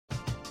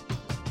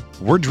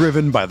We're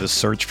driven by the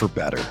search for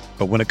better.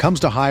 But when it comes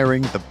to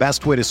hiring, the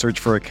best way to search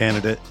for a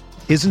candidate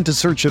isn't to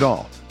search at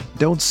all.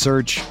 Don't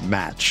search,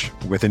 match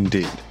with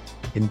Indeed.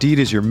 Indeed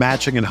is your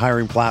matching and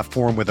hiring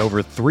platform with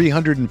over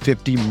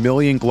 350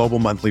 million global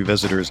monthly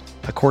visitors,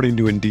 according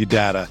to Indeed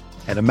data,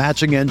 and a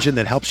matching engine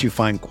that helps you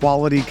find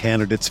quality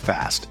candidates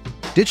fast.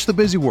 Ditch the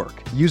busy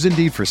work. Use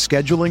Indeed for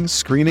scheduling,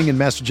 screening, and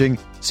messaging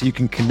so you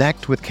can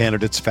connect with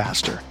candidates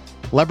faster.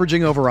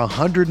 Leveraging over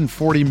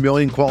 140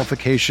 million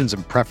qualifications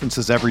and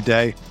preferences every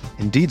day,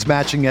 Indeed's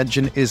matching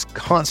engine is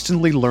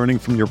constantly learning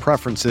from your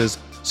preferences,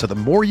 so the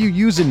more you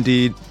use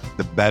Indeed,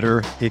 the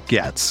better it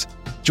gets.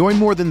 Join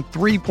more than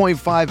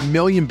 3.5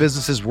 million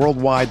businesses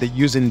worldwide that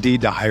use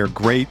Indeed to hire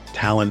great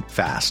talent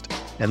fast.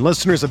 And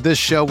listeners of this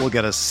show will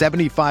get a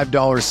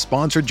 $75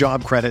 sponsored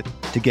job credit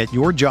to get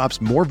your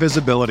jobs more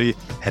visibility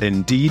at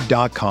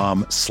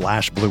Indeed.com/Blue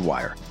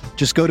Wire.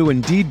 Just go to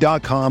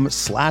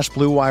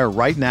Indeed.com/Blue Wire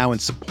right now and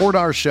support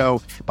our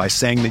show by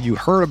saying that you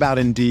heard about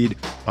Indeed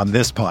on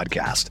this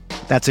podcast.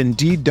 That's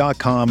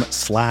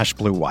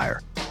Indeed.com/Blue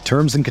Wire.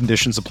 Terms and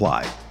conditions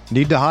apply.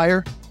 Need to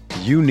hire?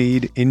 You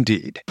need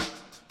Indeed.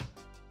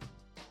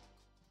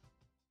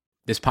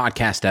 This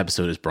podcast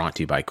episode is brought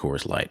to you by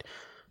Coors Light.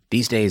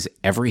 These days,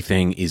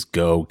 everything is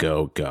go,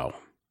 go, go.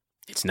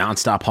 It's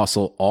nonstop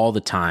hustle all the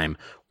time.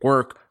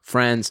 Work,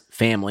 friends,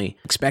 family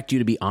expect you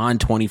to be on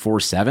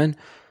 24/7.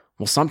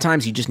 Well,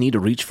 sometimes you just need to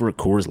reach for a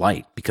Coors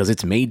Light because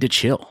it's made to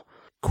chill.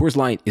 Coors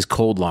Light is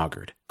cold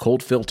lagered,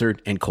 cold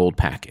filtered, and cold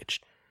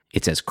packaged.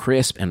 It's as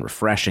crisp and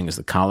refreshing as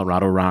the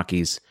Colorado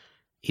Rockies.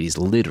 It is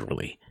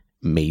literally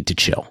made to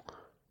chill.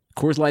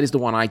 Coors Light is the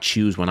one I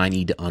choose when I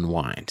need to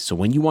unwind. So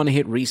when you want to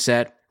hit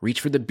reset,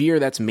 reach for the beer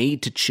that's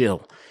made to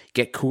chill.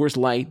 Get Coors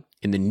Light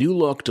in the new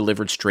look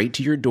delivered straight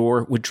to your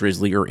door with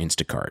Drizzly or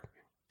Instacart.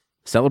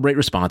 Celebrate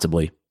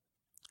responsibly.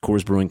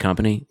 Coors Brewing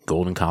Company,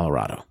 Golden,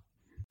 Colorado.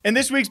 And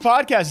this week's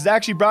podcast is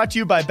actually brought to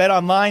you by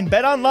BetOnline.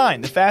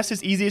 BetOnline, the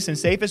fastest, easiest, and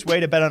safest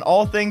way to bet on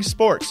all things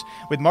sports.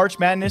 With March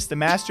Madness, the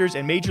Masters,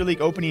 and Major League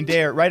Opening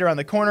Day are right around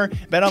the corner,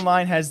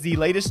 BetOnline has the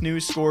latest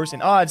news, scores,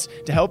 and odds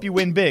to help you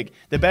win big.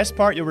 The best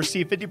part, you'll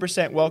receive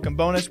 50% welcome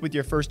bonus with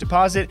your first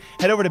deposit.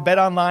 Head over to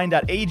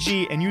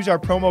betonline.ag and use our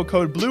promo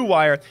code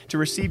BLUEWIRE to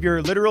receive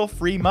your literal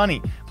free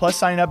money. Plus,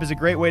 signing up is a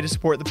great way to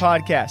support the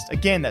podcast.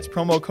 Again, that's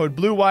promo code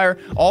BLUEWIRE,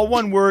 all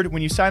one word,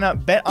 when you sign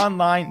up,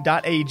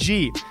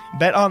 betonline.ag.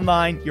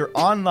 BetOnline, your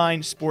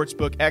online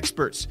sportsbook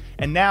experts.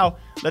 And now,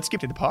 let's get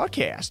to the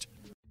podcast.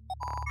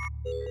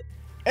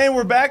 And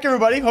we're back,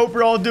 everybody. Hope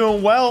you're all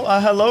doing well.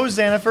 Hello,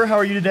 Xanifer. How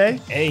are you today?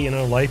 Hey,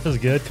 life is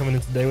good. Coming in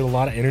today with a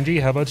lot of energy.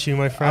 How about you,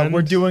 my friend?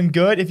 We're doing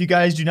good. If you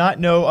guys do not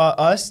know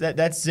us,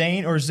 that's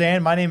Zane or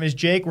Zan. My name is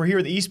Jake. We're here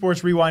with the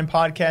Esports Rewind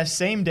podcast,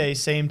 same day,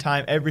 same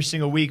time, every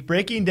single week,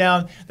 breaking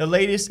down the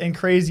latest and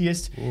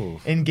craziest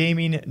in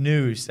gaming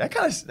news.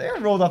 That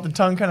rolled off the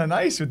tongue kind of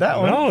nice with that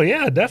one. Oh,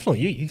 yeah,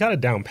 definitely. You got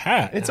it down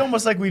pat. It's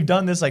almost like we've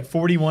done this like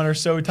 41 or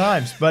so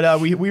times.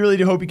 But we really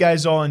do hope you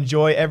guys all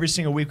enjoy. Every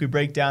single week we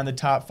break down the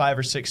top 5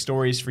 or 6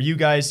 stories for you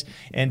guys,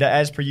 and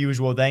as per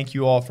usual, thank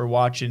you all for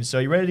watching. So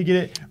you ready to get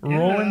it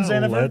rolling,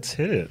 Xanifer? Let's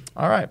hit it.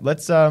 All right,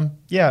 let's do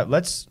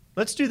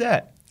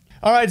that.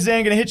 All right,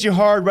 Zan, gonna hit you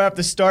hard right off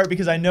the start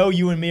because I know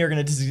you and me are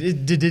gonna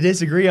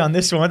disagree on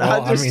this one.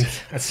 Well,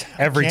 that's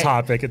every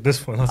topic at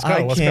this point. Let's go.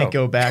 I can't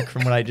go back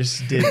from what I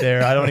just did there.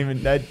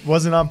 That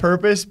wasn't on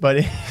purpose,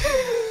 but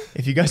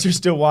if you guys are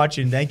still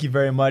watching, thank you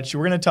very much.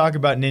 We're going to talk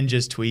about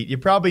Ninja's tweet. You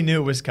probably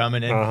knew it was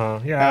coming.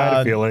 And, yeah, I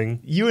had a feeling.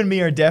 You and me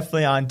are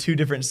definitely on two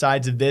different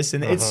sides of this.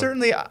 And it's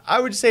certainly, I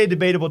would say, a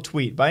debatable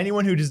tweet. By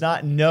anyone who does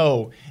not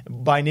know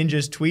by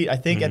Ninja's tweet, I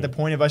think at the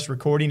point of us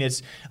recording,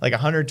 it's like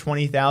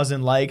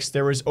 120,000 likes.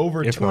 There was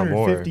over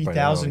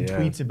 250,000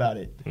 tweets about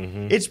it.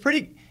 It's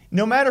pretty...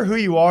 No matter who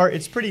you are,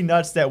 it's pretty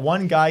nuts that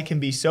one guy can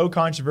be so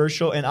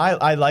controversial. And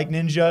I like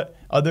Ninja.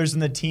 Others in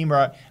the team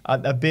are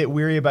a bit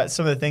weary about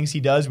some of the things he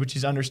does, which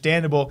is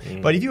understandable.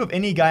 But if you have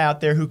any guy out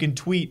there who can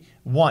tweet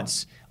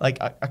once, like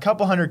a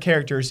couple hundred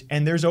characters,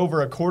 and there's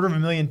over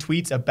 250,000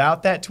 tweets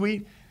about that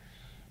tweet,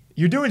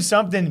 you're doing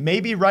something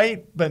maybe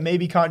right, but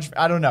maybe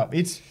controversial. I don't know.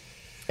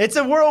 It's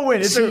a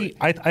whirlwind.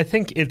 I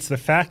think it's the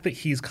fact that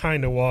he's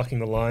kind of walking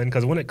the line,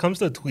 because when it comes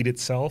to the tweet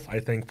itself, I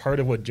think part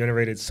of what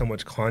generated so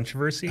much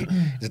controversy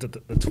is that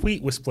the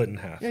tweet was split in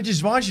half. Yeah,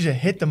 just want you to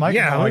hit the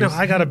microphone. Yeah,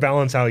 I got to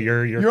balance out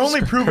your You're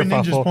only proving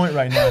Ninja's point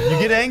right now. You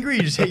get angry,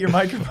 you just hit your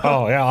microphone.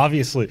 Oh, yeah,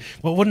 obviously.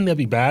 Well, wouldn't that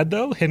be bad,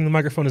 though? Hitting the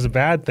microphone is a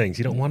bad thing. So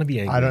you don't want to be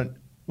angry.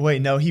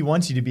 Wait, no, he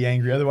wants you to be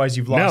angry. Otherwise,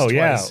 you've lost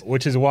twice.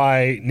 Which is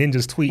why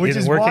Ninja's tweet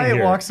isn't working here. Which is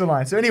why it walks the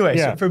line. So anyway,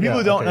 for people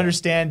who don't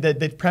understand, that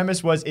the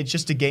premise was it's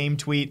just a game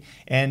tweet,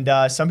 and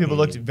some people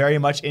looked very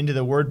much into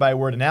the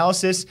word-by-word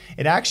analysis.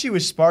 It actually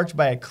was sparked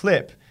by a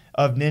clip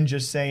of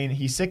Ninja saying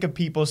he's sick of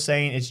people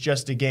saying it's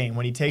just a game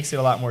when he takes it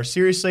a lot more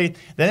seriously.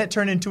 Then it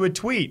turned into a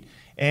tweet.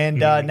 And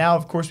now,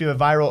 of course, we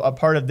have a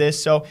part of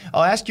this. So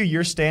I'll ask you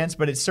your stance,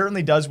 but it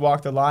certainly does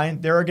walk the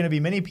line. There are going to be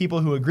many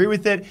people who agree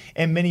with it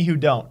and many who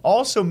don't.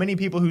 Also, many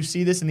people who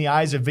see this in the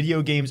eyes of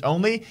video games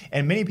only,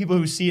 and many people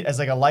who see it as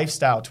like a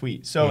lifestyle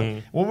tweet.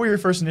 So what were your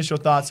first initial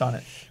thoughts on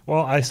it?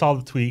 Well, I saw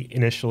the tweet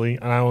initially,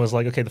 and I was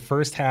like, okay, the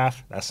first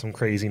half, that's some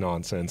crazy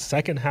nonsense.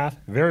 Second half,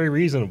 very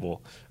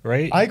reasonable,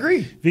 right? I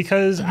agree.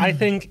 Because I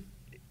think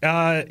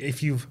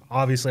if you've,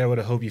 obviously, I would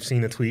hope you've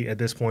seen the tweet at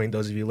this point,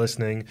 those of you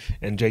listening,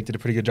 and Jake did a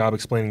pretty good job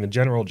explaining the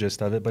general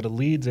gist of it, but it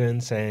leads in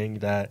saying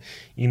that,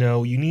 you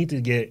need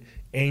to get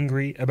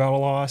angry about a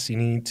loss. You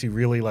need to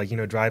really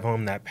drive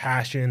home that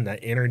passion, that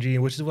energy,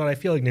 which is what I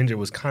feel like Ninja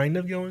was kind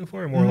of going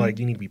for. More like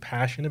you need to be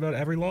passionate about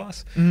every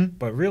loss.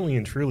 But really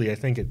and truly, I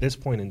think at this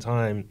point in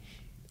time,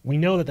 we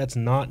know that that's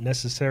not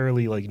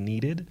necessarily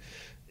needed.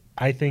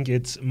 I think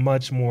it's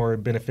much more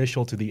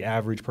beneficial to the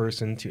average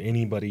person, to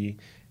anybody,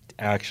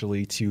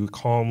 actually, to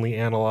calmly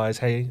analyze,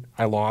 hey,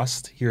 I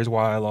lost, here's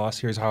why I lost,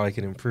 here's how I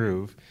can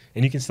improve.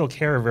 And you can still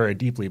care very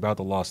deeply about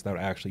the loss without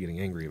actually getting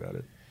angry about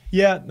it.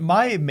 Yeah,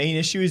 my main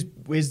issue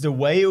is the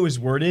way it was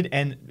worded,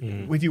 and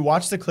if you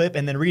watch the clip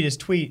and then read his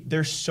tweet,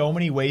 there's so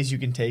many ways you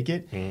can take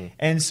it.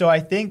 And so I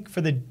think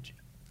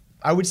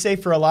I would say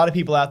for a lot of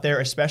people out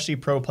there, especially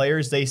pro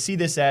players, they see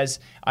this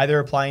as either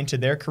applying to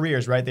their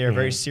careers, right? They are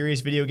very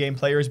serious video game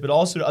players, but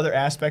also to other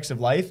aspects of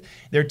life.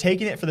 They're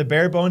taking it for the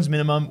bare bones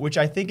minimum, which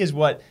I think is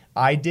what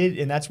I did,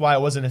 and that's why I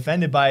wasn't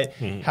offended by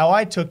it. How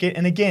I took it,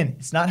 and again,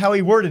 it's not how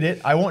he worded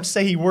it. I won't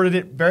say he worded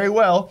it very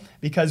well,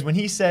 because when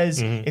he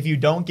says, if you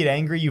don't get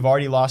angry, you've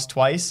already lost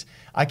twice,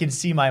 I can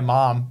see my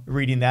mom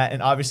reading that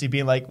and obviously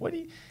being like, what do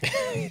you...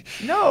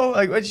 No,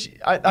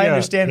 I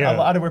understand a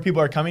lot of where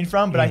people are coming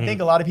from, but I think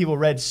a lot of people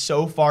read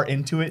so far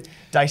into it,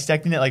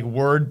 dissecting it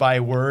word by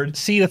word.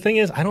 See, the thing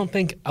is, I don't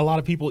think a lot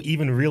of people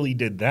even really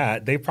did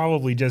that. They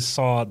probably just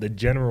saw the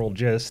general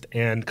gist,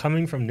 and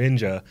coming from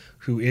Ninja,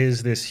 who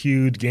is this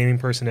huge gaming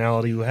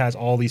personality, who has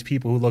all these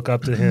people who look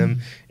up to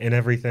him and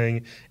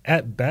everything,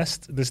 at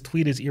best, this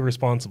tweet is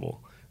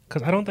irresponsible.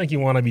 Because I don't think you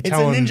want to be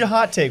telling... It's a Ninja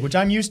hot take, which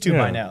I'm used to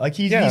by now.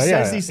 He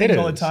says these things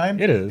all the time.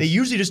 It is. They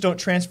usually just don't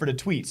transfer to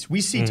tweets. We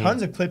see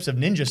tons of clips of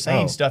Ninja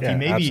saying stuff.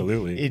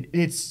 Absolutely.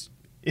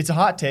 It's a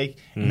hot take.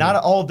 Not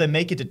all of them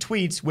make it to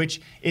tweets,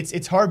 which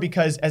it's hard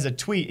because as a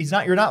tweet,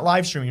 you're not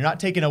live streaming. You're not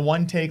taking a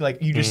one take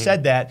like you just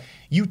said that.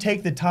 You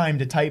take the time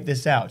to type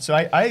this out. So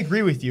I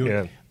agree with you.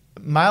 Yeah.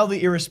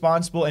 Mildly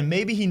irresponsible, and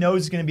maybe he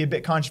knows it's going to be a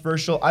bit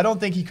controversial. I don't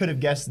think he could have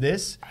guessed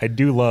this. I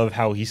do love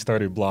how he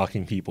started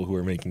blocking people who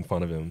were making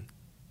fun of him.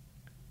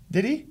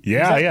 Did he?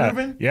 Yeah,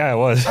 it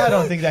was. I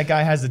don't think that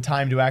guy has the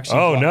time to actually.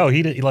 Oh no,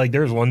 he did.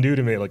 There was one dude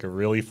who made a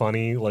really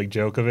funny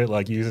joke of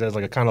it, use it as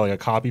a kind of a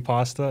copy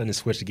pasta, and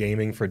just switched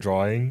gaming for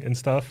drawing and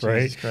stuff, Jesus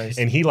right? Christ.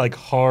 And he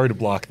hard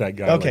blocked that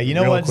guy. Okay, you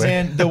know what, quick.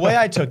 Zan? The way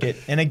I took it,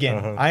 and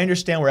again, I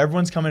understand where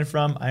everyone's coming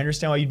from. I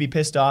understand why you'd be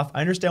pissed off.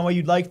 I understand why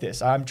you'd like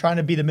this. I'm trying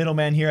to be the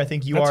middleman here. I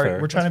think you are.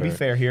 Fair. We're trying to be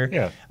fair here.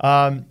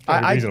 Yeah.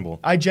 Reasonable.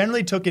 I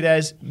generally took it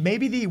as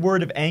maybe the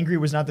word of angry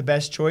was not the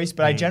best choice,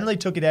 but I generally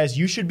took it as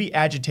you should be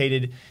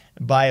agitated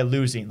by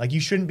losing.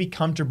 You shouldn't be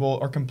comfortable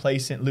or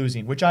complacent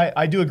losing, which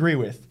I do agree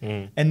with.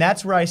 And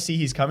that's where I see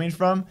he's coming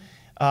from.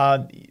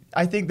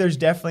 I think there's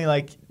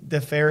definitely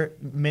the fair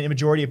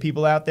majority of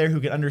people out there who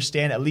can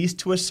understand, at least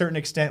to a certain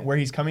extent, where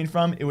he's coming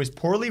from. It was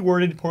poorly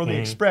worded, poorly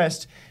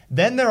expressed.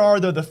 Then there are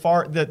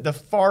the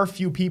far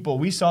few people.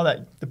 We saw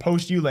that the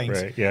post you linked.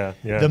 Right. Yeah.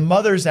 The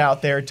mothers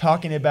out there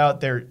talking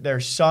about their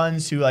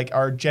sons who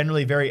are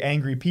generally very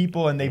angry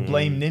people, and they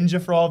blame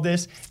Ninja for all of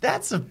this.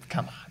 That's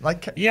come on.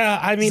 Yeah,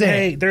 I mean,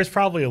 hey, there's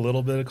probably a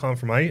little bit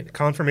of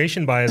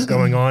confirmation bias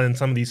going on in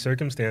some of these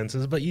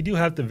circumstances, but you do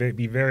have to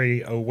be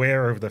very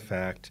aware of the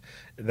fact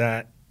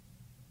that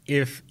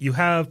if you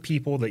have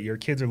people that your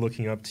kids are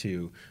looking up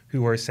to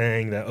who are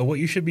saying that, what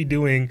you should be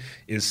doing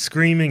is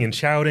screaming and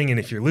shouting, and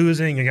if you're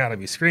losing, you got to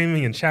be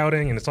screaming and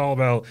shouting, and it's all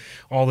about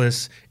all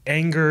this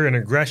anger and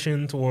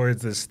aggression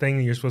towards this thing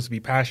that you're supposed to be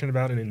passionate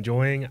about and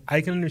enjoying,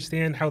 I can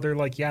understand how they're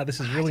this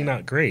is really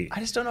not great. I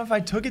just don't know if I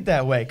took it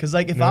that way, because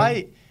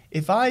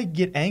if I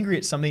get angry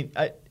at something,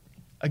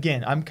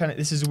 again,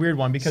 this is a weird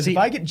one, because if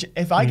I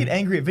get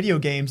angry at video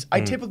games, I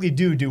typically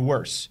do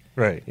worse.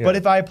 Right. Yeah. But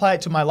if I apply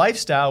it to my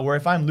lifestyle, where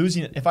if I'm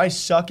losing, if I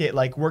suck at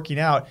working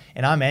out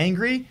and I'm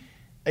angry,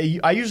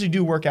 I usually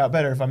do work out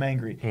better if I'm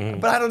angry.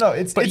 But I don't know.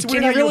 It's can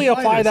weird you really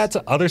apply this. that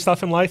to other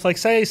stuff in life?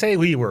 Say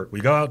we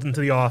go out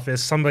into the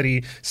office,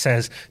 somebody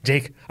says,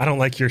 Jake, I don't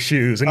like your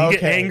shoes, and you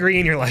get angry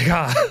and you're like,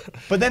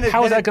 But then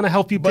how is that going to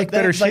help you pick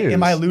better shoes?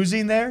 Am I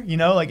losing there?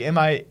 Am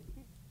I?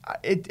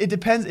 It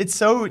depends. It's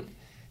so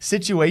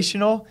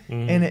situational.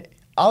 And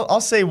I'll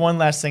say one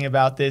last thing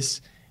about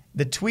this.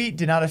 The tweet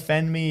did not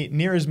offend me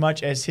near as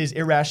much as his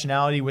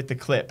irrationality with the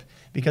clip,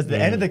 because at the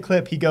end of the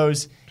clip, he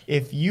goes,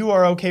 if you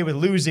are okay with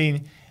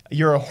losing,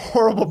 you're a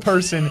horrible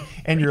person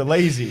and you're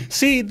lazy.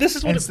 See, this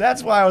is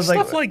that's why I was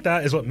stuff like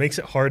that is what makes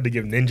it hard to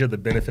give Ninja the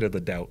benefit of the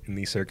doubt in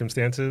these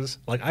circumstances.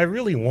 I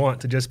really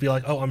want to just be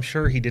oh, I'm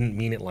sure he didn't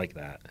mean it like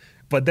that.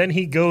 But then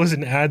he goes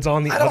and adds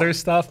on the other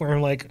stuff where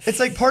I'm like, it's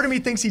like part of me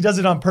thinks he does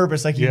it on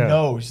purpose. Like he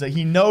knows, like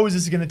he knows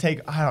this is gonna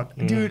take.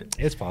 Dude,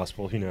 it's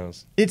possible. Who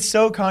knows? It's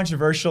so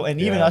controversial, and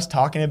even us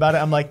talking about it,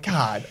 I'm like,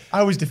 God,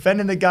 I was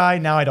defending the guy.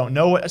 Now I don't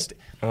know what.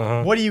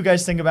 What do you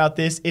guys think about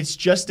this? It's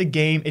just a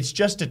game. It's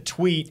just a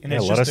tweet, and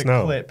it's just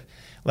a clip.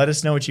 Let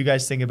us know what you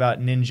guys think about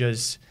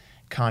Ninja's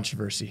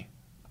controversy.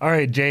 All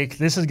right, Jake,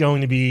 this is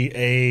going to be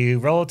a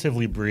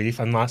relatively brief.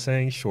 I'm not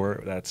saying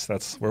short. That's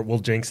where we'll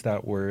jinx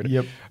that word.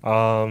 Yep.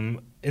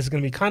 It's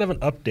going to be kind of an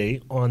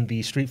update on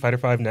the Street Fighter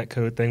V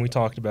netcode thing we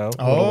talked about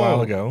a little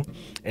while ago.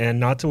 And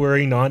not to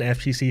worry,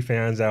 non-FGC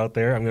fans out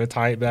there, I'm going to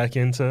tie it back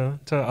into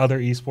other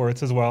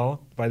esports as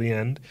well by the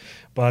end.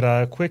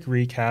 But quick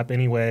recap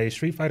anyway,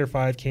 Street Fighter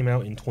V came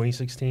out in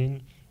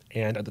 2016.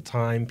 And at the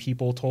time,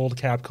 people told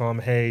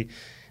Capcom, hey,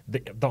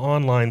 the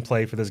online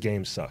play for this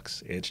game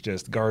sucks. It's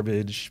just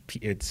garbage.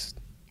 It's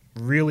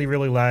really,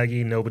 really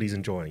laggy. Nobody's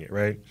enjoying it,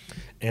 right?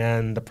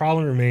 And the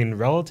problem remained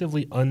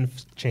relatively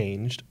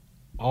unchanged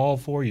all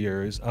 4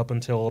 years up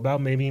until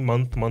about maybe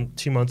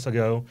 2 months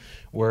ago,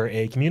 where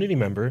a community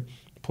member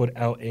put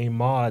out a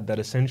mod that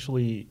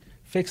essentially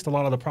fixed a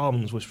lot of the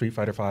problems with Street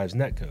Fighter V's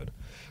netcode.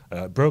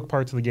 Broke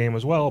parts of the game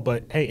as well,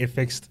 but hey, it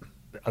fixed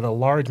the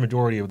large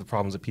majority of the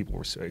problems that people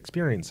were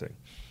experiencing.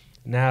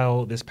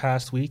 Now, this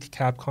past week,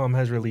 Capcom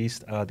has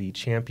released the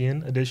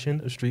Champion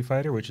Edition of Street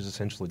Fighter, which is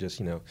essentially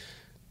just,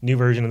 new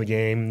version of the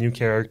game, new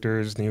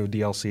characters, new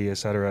DLC, et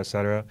cetera, et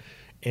cetera.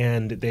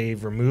 And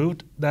they've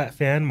removed that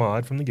fan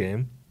mod from the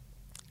game.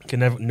 Can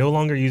no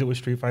longer use it with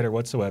Street Fighter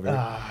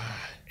whatsoever.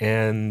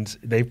 And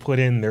they put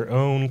in their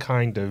own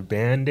kind of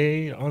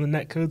Band-Aid on the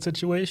netcode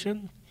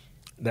situation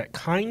that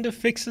kind of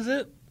fixes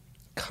it,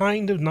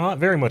 kind of not,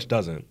 very much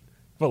doesn't.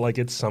 But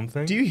it's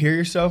something. Do you hear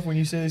yourself when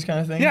you say these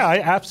kind of things? Yeah, I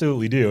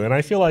absolutely do. And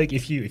I feel like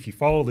if you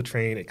follow the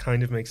train, it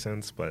kind of makes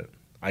sense, but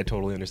I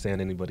totally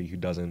understand anybody who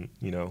doesn't,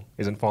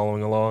 isn't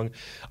following along.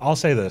 I'll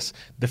say this.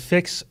 The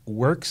fix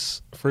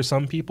works for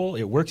some people.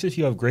 It works if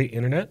you have great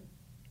internet,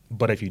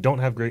 but if you don't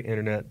have great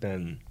internet,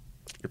 then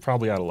you're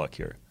probably out of luck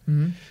here.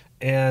 Mm-hmm.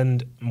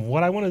 And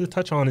what I wanted to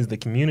touch on is the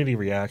community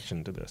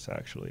reaction to this,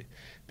 actually,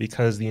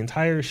 because the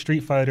entire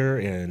Street Fighter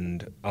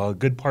and a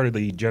good part of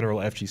the general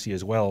FGC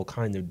as well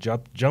kind of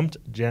jumped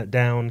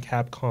down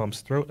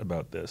Capcom's throat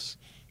about this,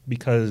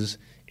 because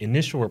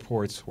initial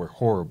reports were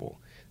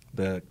horrible.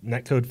 The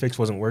netcode fix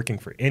wasn't working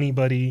for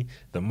anybody.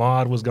 The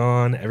mod was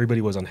gone.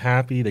 Everybody was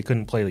unhappy. They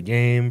couldn't play the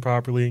game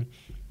properly.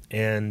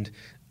 And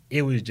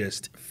it was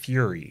just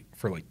fury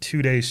for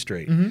 2 days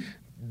straight. Mm-hmm.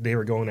 They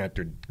were going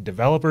after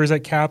developers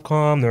at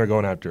Capcom. They were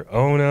going after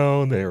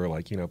Ono. They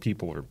were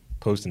people were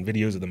posting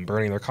videos of them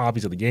burning their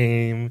copies of the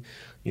game.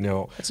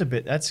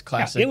 That's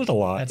classic. Yeah, it was a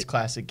lot. That's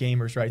classic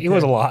gamers right there. It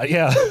was a lot,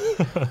 yeah.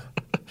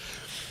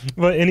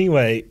 But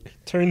anyway,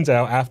 turns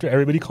out after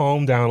everybody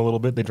calmed down a little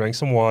bit, they drank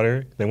some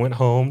water. They went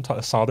home,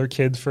 saw their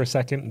kids for a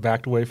second,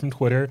 backed away from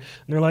Twitter. And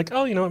they're like,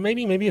 oh,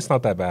 maybe it's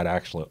not that bad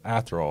actually.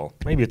 After all,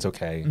 maybe it's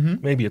okay. Mm-hmm.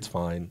 Maybe it's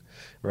fine,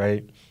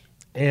 right?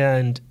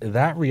 And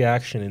that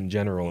reaction in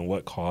general and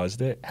what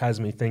caused it has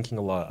me thinking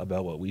a lot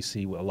about what we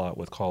see a lot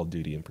with Call of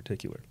Duty in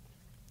particular.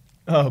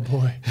 Oh,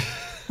 boy.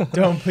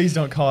 Please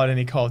don't call out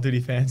any Call of Duty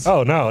fans.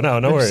 Oh, no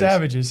worries.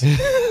 Savages.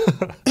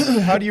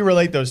 How do you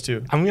relate those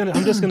two? I'm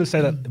just gonna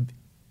say that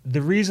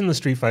the reason the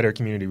Street Fighter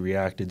community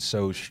reacted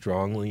so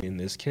strongly in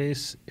this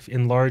case,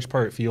 in large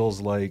part,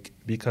 feels like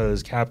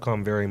because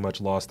Capcom very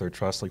much lost their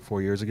trust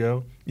 4 years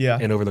ago. Yeah.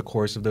 And over the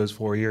course of those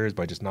 4 years,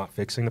 by just not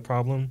fixing the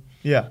problem.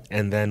 Yeah.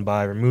 And then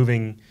by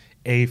removing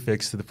a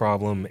fix to the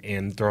problem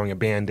and throwing a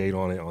Band-Aid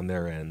on it on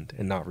their end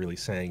and not really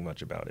saying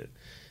much about it.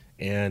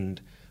 And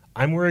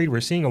I'm worried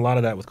we're seeing a lot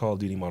of that with Call of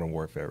Duty Modern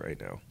Warfare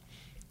right now.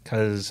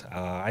 Because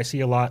I see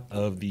a lot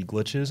of the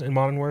glitches in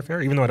Modern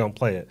Warfare, even though I don't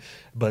play it.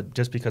 But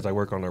just because I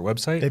work on their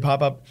website. They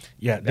pop up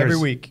every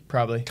week,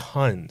 probably.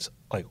 Tons.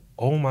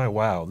 Oh my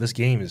wow, this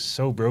game is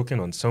so broken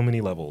on so many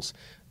levels.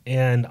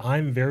 And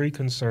I'm very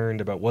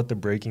concerned about what the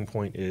breaking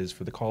point is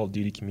for the Call of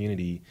Duty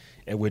community,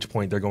 at which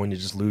point they're going to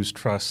just lose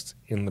trust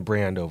in the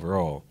brand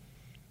overall.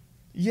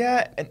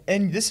 Yeah,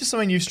 and this is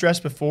something you've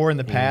stressed before in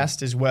the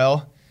past as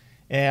well.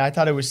 And I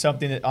thought it was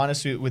something that,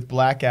 honestly, with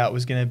Blackout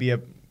was going to be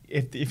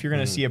if you're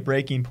going to see a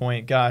breaking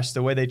point, gosh,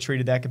 the way they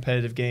treated that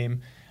competitive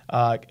game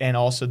and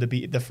also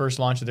the first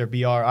launch of their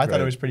BR, I thought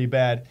it was pretty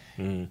bad.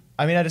 I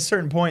mean, at a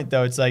certain point,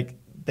 though, it's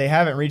they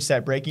haven't reached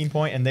that breaking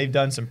point, and they've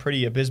done some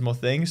pretty abysmal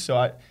things. So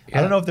I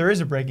don't know if there is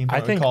a breaking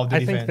point with Call of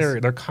Duty fans. I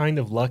think they're kind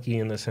of lucky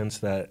in the sense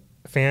that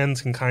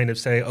fans can kind of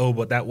say, oh,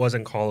 but that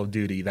wasn't Call of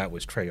Duty, that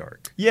was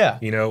Treyarch. Yeah.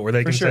 Or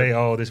they can say,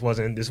 oh, this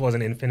wasn't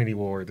Infinity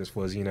Ward, this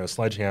was,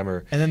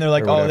 Sledgehammer. And then they're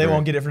like, oh, they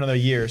won't get it for another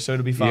year, so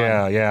it'll be fine.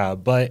 Yeah.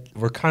 But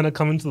we're kind of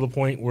coming to the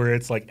point where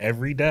it's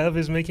every dev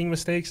is making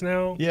mistakes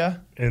now. Yeah.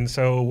 And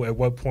so at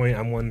what point,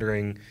 I'm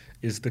wondering,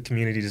 is the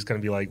community just going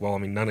to be like, well, I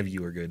mean, none of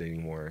you are good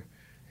anymore.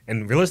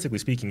 And realistically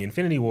speaking,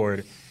 Infinity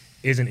Ward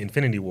isn't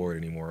Infinity Ward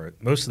anymore.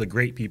 Most of the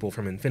great people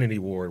from Infinity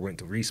Ward went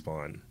to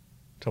Respawn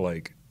to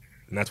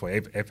and that's why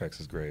Apex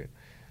is great.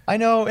 I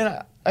know,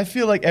 and I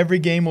feel like every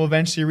game will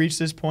eventually reach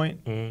this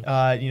point.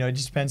 It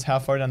just depends how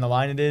far down the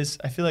line it is.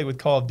 I feel like with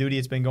Call of Duty,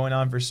 it's been going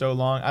on for so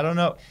long. I don't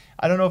know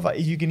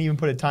if you can even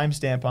put a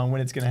timestamp on when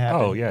it's going to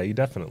happen. Oh yeah, you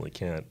definitely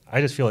can't.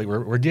 I just feel like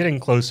we're getting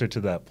closer to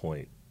that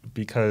point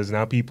because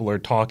now people are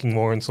talking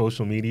more on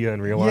social media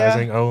and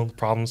realizing,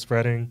 problem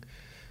spreading,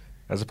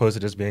 as opposed to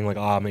just being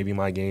like, maybe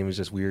my game is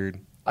just weird.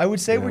 I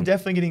would say we're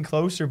definitely getting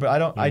closer,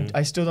 but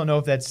I still don't know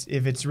if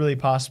it's really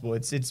possible.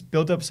 It's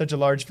built up such a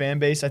large fan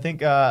base. I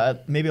think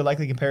maybe a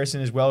likely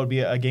comparison as well would be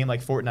a game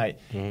like Fortnite.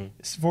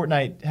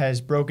 Fortnite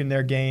has broken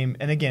their game,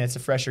 and again, it's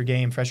a fresher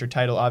game, fresher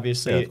title,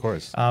 obviously. Yeah, of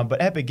course.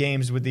 But Epic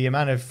Games, with the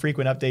amount of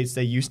frequent updates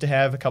they used to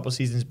have a couple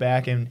seasons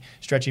back, and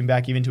stretching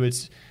back even to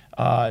its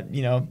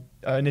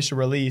initial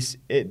release,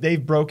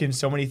 they've broken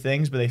so many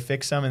things, but they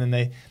fix some, and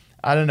then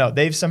I don't know.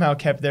 They've somehow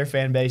kept their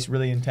fan base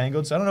really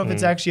entangled. So I don't know if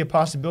it's actually a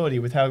possibility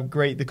with how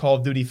great the Call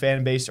of Duty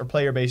fan base or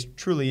player base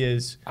truly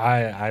is.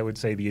 I would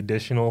say the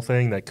additional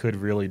thing that could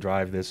really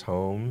drive this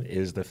home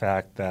is the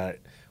fact that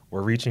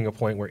we're reaching a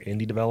point where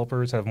indie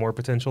developers have more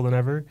potential than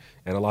ever,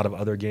 and a lot of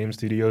other game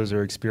studios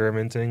are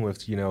experimenting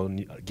with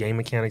game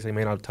mechanics they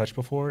may not have touched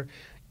before.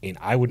 And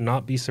I would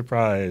not be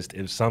surprised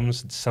if some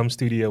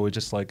studio was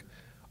just like,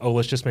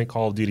 let's just make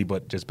Call of Duty,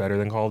 but just better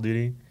than Call of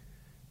Duty,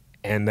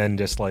 and then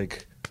just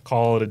like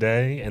call it a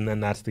day, and then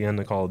that's the end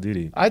of Call of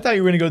Duty. I thought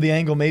you were going to go the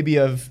angle maybe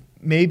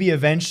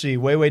eventually,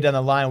 way down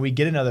the line, we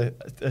get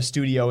a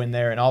studio in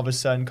there, and all of a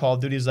sudden Call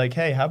of Duty is like,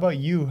 hey, how about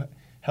you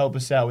help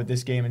us out with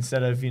this game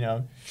instead of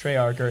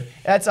Treyarch? Or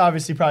that's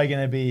obviously probably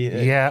going to be.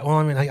 Yeah, well,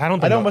 I mean, I don't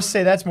think. I'd almost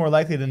say that's more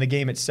likely than the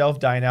game itself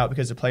dying out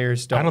because the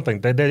players don't. I don't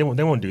think they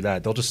won't do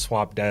that. They'll just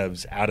swap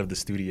devs out of the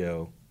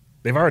studio.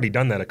 They've already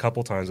done that a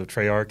couple times with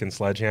Treyarch and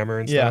Sledgehammer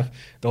and stuff.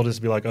 They'll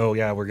just be like, we're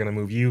going to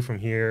move you from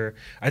here.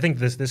 I think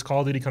this Call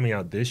of Duty coming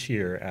out this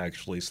year,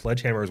 actually,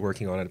 Sledgehammer is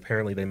working on it.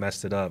 Apparently they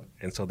messed it up,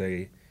 and so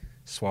they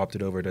swapped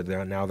it over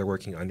to now they're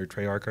working under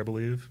Treyarch, I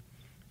believe,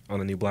 on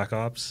the new Black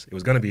Ops. It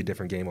was going to be a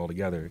different game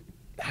altogether.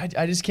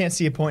 I just can't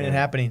see a point in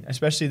happening,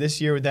 especially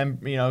this year with them,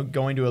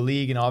 going to a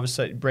league and all of a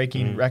sudden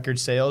breaking record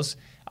sales.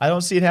 I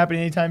don't see it happening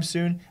anytime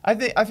soon. I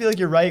feel like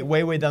you're right,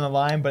 way down the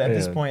line, but at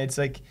this point, it's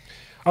like.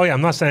 Oh, yeah,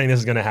 I'm not saying this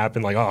is going to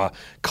happen like,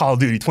 Call of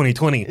Duty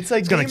 2020. It's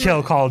going to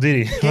kill Call of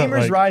Duty.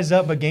 Gamers rise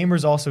up, but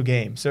gamers also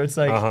game. So it's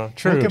like,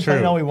 we'll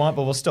complain all we want,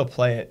 but we'll still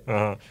play it.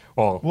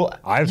 Well,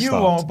 I've you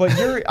stopped. won't,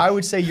 but I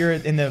would say you're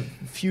in the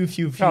few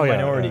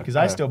minority, because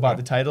I still bought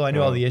the title. I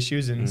knew all the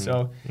issues, and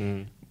so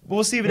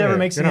we'll see if it ever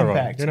makes an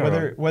impact.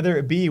 Whether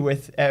it be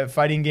with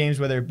fighting games,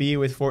 whether it be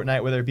with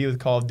Fortnite, whether it be with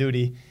Call of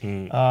Duty.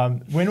 When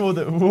will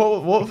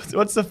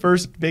what's the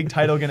first big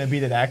title going to be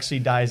that actually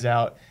dies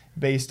out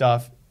based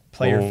off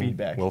player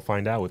feedback? We'll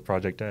find out with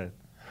Project Ed.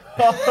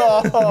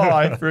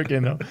 I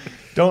freaking know.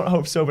 Don't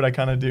hope so, but I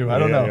kind of do. I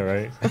don't know. You're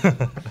right.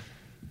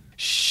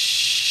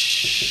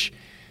 Shh.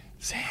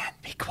 Zan,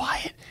 be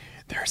quiet.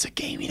 There's a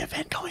gaming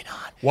event going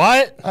on.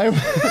 What?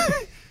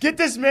 Get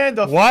this man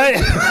the what?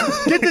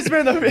 Get this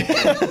man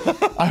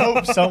the.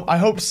 I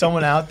hope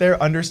someone out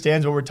there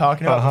understands what we're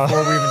talking about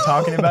before we're even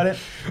talking about it.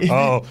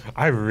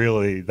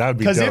 That'd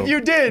be because if you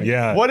did,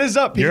 what is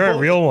up, people? You're a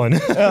real one.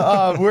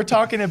 We're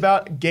talking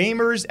about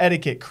gamers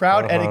etiquette,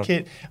 crowd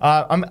etiquette.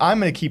 I'm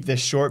going to keep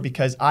this short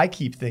because I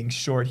keep things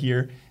short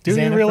here. Do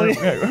you really?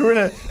 We're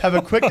going to have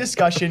a quick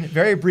discussion,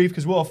 very brief,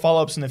 because we'll have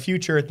follow-ups in the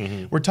future.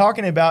 We're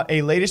talking about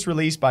a latest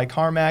release by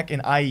Carmack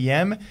and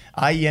IEM.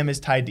 IEM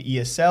is tied to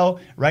ESL.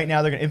 Right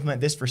now, they're going to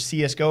implement this for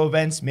CSGO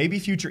events, maybe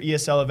future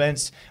ESL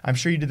events. I'm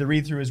sure you did the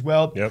read-through as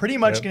well. Pretty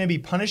much going to be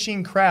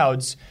punishing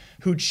crowds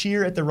who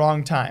cheer at the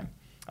wrong time.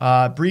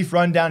 Brief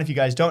rundown, if you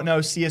guys don't know,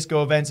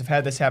 CSGO events have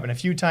had this happen a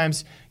few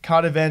times.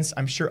 CoD events,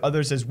 I'm sure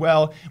others as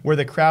well, where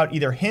the crowd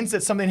either hints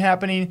at something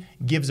happening,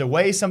 gives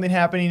away something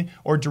happening,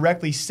 or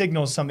directly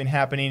signals something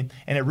happening,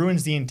 and it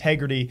ruins the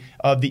integrity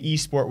of the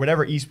esport,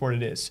 whatever esport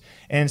it is.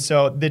 And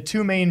so the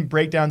two main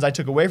breakdowns I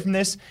took away from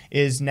this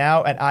is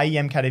now at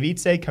IEM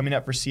Katowice, coming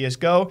up for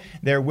CSGO,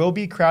 there will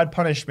be crowd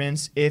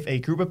punishments if a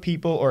group of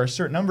people or a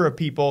certain number of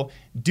people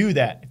do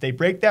that. If they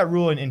break that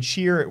rule and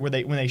cheer when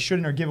they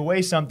shouldn't or give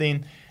away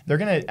something, they're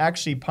going to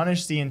actually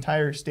punish the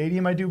entire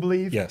stadium, I do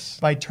believe,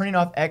 by turning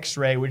off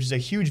X-Ray, which is a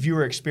huge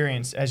viewer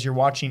experience as you're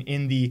watching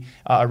in the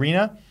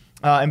arena.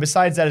 And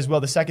besides that as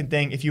well, the second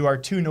thing, if you are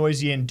too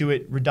noisy and do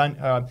it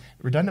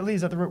redundantly,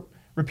 is that the word?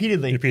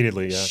 Repeatedly.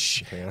 Repeatedly, yeah.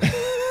 Shh.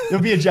 You'll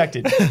be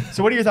ejected.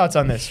 So what are your thoughts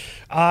on this?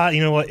 You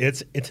know what?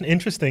 It's an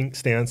interesting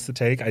stance to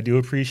take. I do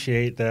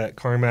appreciate that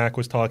Carmack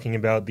was talking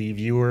about the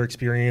viewer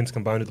experience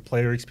combined with the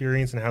player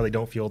experience and how they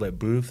don't feel that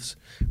booths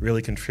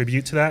really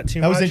contribute to that too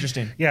much. That was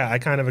interesting. Yeah, I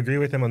kind of agree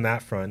with him on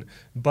that front.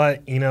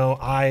 But,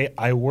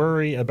 I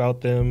worry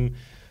about them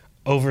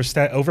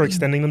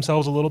overextending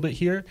themselves a little bit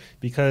here,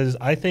 because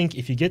I think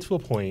if you get to a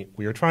point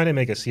where you're trying to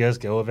make a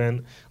CSGO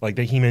event, like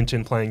that he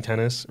mentioned playing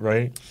tennis,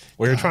 right?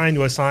 Where you're trying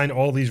to assign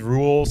all these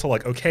rules to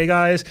okay,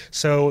 guys,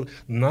 so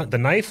the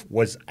knife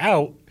was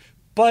out,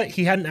 but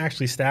he hadn't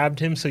actually stabbed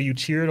him, so you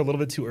cheered a little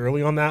bit too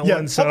early on that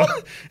one. So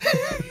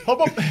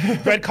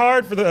red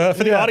card for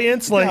the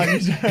audience.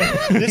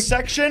 This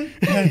section,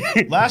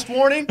 last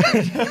warning.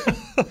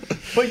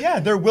 But yeah,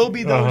 there will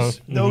be those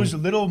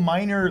little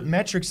minor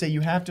metrics that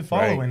you have to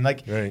follow, and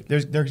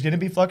there's going to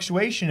be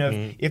fluctuation of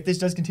if this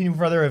does continue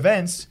for other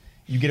events.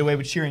 You get away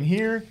with cheering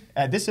here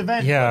at this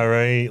event. Yeah,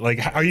 right.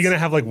 Like, are you going to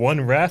have like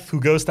one ref who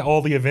goes to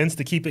all the events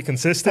to keep it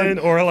consistent,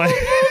 or like?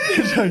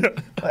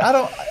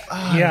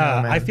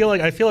 I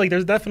feel like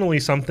there's definitely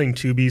something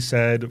to be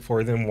said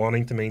for them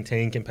wanting to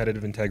maintain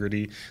competitive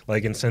integrity.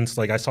 Like, in sense,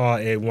 like I saw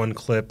one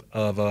clip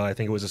of I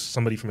think it was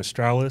somebody from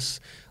Astralis.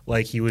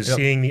 Like he was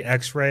seeing the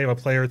X-ray of a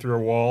player through a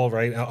wall,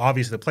 right?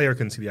 Obviously, the player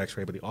couldn't see the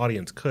X-ray, but the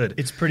audience could.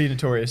 It's pretty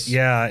notorious.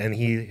 Yeah, and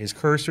his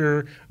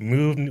cursor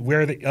moved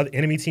where the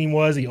enemy team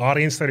was. The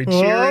audience started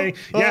cheering.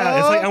 Yeah,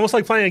 it's like almost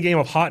like playing a game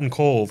of hot and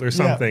cold or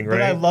something, right?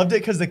 But I loved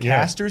it because the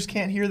casters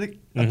can't hear the.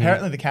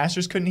 Apparently, the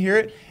casters couldn't hear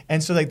it,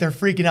 and so like they're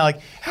freaking out, like,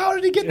 "How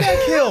did he get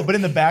that kill?" But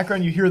in the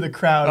background, you hear the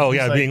crowd. Oh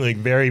yeah, being like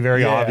very,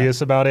 very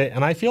obvious about it.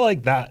 And I feel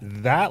like that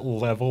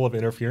level of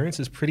interference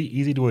is pretty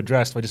easy to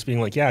address by just being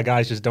like, "Yeah,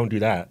 guys, just don't do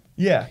that."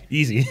 Yeah,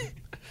 easy.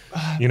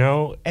 You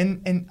know.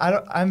 And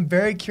I'm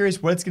very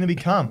curious what it's going to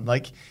become.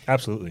 Like,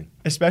 absolutely.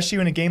 Especially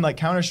in a game like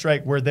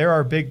Counter-Strike where there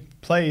are big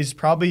plays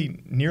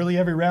probably nearly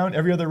every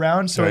other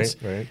round. So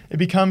it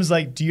becomes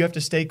like, do you have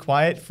to stay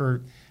quiet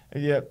for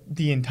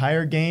the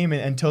entire game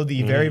until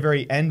the very,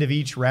 very end of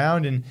each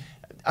round? And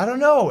I don't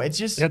know. It's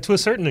just to a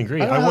certain degree.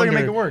 I don't know how they're gonna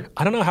make it work.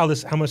 I don't know how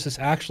much this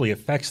actually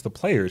affects the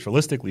players,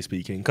 realistically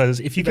speaking. Because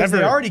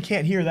they already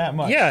can't hear that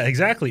much. Yeah,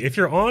 exactly. If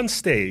you're on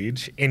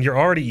stage and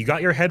you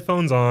got your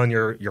headphones on,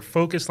 you're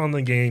focused on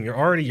the game.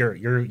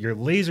 You're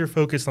laser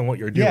focused on what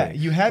you're doing. Yeah,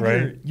 you have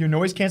your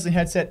noise canceling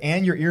headset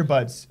and your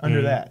earbuds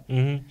under that.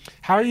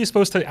 How are you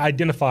supposed to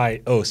identify?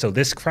 Oh, so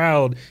this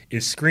crowd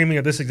is screaming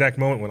at this exact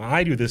moment when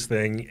I do this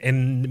thing,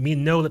 and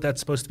know that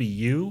that's supposed to be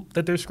you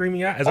that they're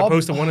screaming at, as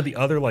opposed to one of the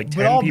other 10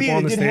 people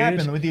on the stage.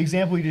 Happen with the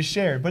example you just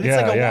shared, but it's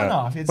like a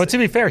one-off. But to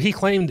be fair, he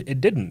claimed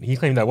it didn't. He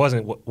claimed that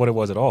wasn't what it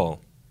was at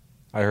all.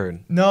 I heard.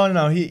 No.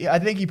 I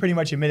think he pretty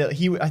much admitted.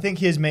 I think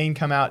his main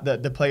come out.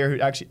 The player who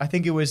actually, I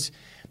think it was.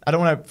 I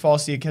don't want to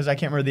falsely because I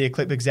can't remember the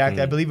clip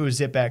exactly. I believe it was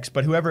ZipX,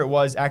 but whoever it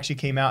was actually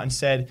came out and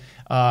said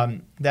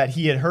that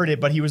he had heard it,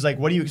 but he was like,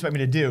 "What do you expect me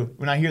to do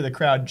when I hear the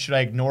crowd? Should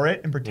I ignore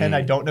it and pretend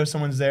I don't know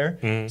someone's there?"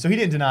 So he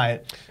didn't deny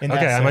it.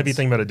 I might be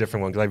thinking about a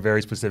different one because I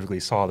very specifically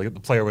saw the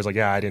player was like,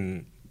 "Yeah,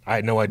 I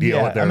had no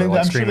idea what they're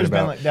I'm screaming sure about."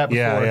 Been like that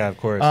before. Yeah, of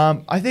course.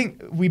 I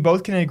think we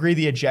both can agree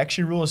the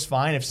ejection rule is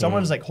fine. If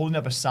someone's like holding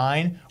up a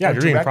sign or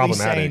directly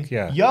saying,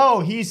 "Yo,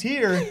 he's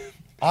here,"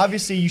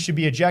 obviously you should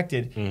be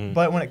ejected.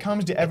 But when it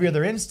comes to every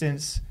other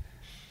instance,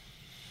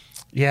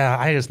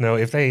 I just know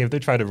if they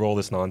tried to roll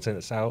this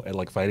nonsense out at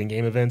like fighting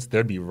game events,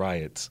 there'd be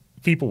riots.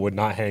 People would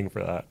not hang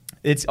for that.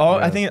 It's all.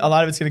 I think a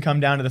lot of it's going to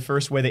come down to the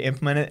first way they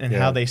implement it and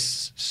how they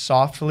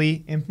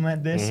softly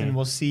implement this, and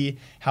we'll see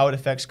how it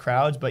affects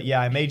crowds. But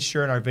I made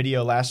sure in our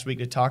video last week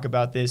to talk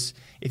about this.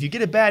 If you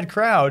get a bad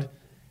crowd,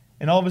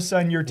 and all of a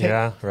sudden you're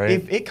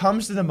if it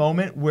comes to the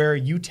moment where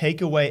you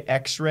take away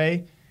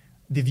X-ray,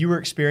 the viewer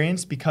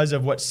experience because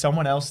of what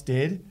someone else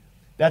did.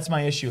 That's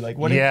my issue. Like,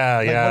 what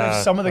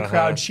if some of the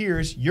crowd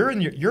cheers? You're in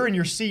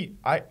your seat.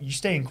 You're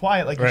staying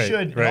quiet like you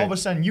should, and all of a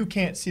sudden you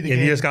can't see the game.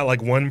 You just got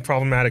like one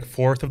problematic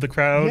fourth of the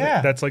crowd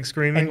that's like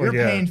screaming. And you're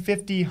paying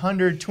 $50,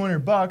 $100,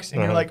 $200,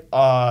 and you're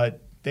like,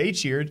 they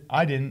cheered.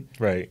 I didn't.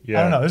 Right. Yeah.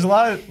 I don't know. There's a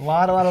lot of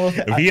little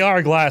things.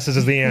 VR glasses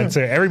is the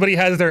answer. Everybody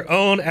has their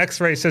own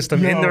X-ray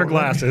system in their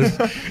glasses.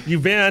 You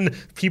ban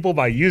people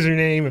by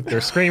username if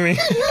they're screaming.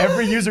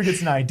 Every user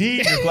gets an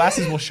ID. Your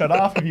glasses will shut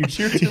off if you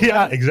cheer too loud.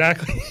 Yeah,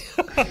 exactly.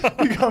 It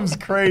becomes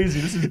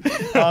crazy. This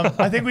is.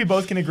 I think we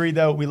both can agree,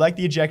 though. We like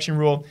the ejection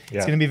rule. Yeah.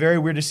 It's going to be very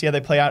weird to see how they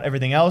play out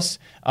everything else.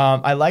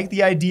 I like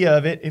the idea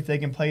of it if they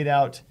can play it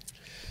out.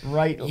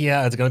 Right.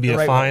 Yeah, it's going to be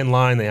a fine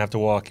line they have to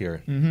walk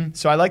here.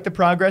 So I like the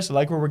progress. I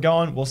like where we're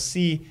going. We'll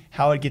see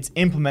how it gets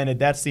implemented.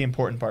 That's the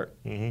important part.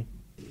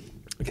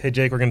 Okay,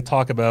 Jake, we're going to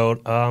talk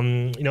about,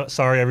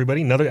 sorry,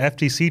 everybody, another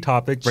FGC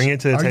topic. Bring it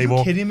to the table. Are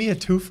you kidding me? A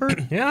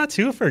twofer? Yeah, a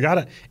twofer. Got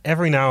it.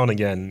 Every now and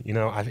again,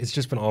 it's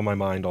just been on my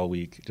mind all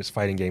week, just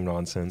fighting game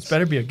nonsense.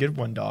 Better be a good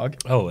one, dog.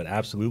 Oh, it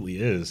absolutely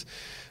is.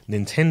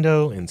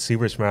 Nintendo and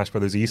Super Smash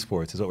Bros.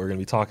 Esports is what we're going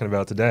to be talking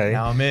about today.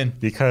 Now I'm in.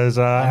 Because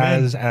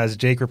as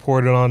Jake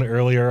reported on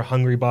earlier,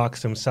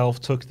 Hungrybox himself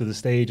took to the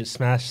stage at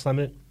Smash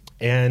Summit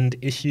and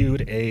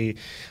issued a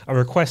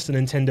request to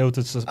Nintendo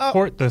to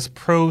support this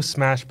pro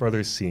Smash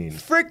Brothers scene.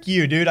 Frick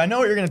you, dude. I know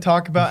what you're going to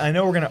talk about. I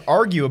know we're going to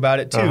argue about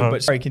it, too.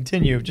 But sorry,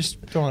 continue.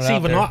 Just throwing it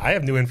out there. I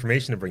have new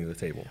information to bring to the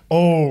table.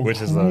 Oh, which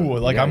is I'm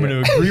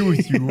going to agree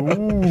with you.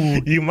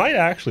 Ooh. You might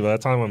actually by the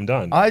time I'm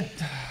done.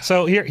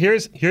 So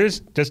here's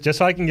just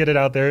so I can get it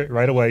out there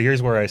right away.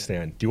 Here's where I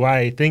stand. Do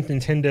I think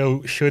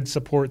Nintendo should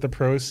support the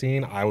pro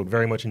scene? I would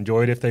very much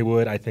enjoy it if they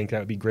would. I think that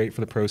would be great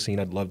for the pro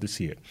scene. I'd love to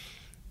see it.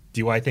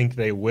 Do I think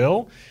they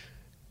will?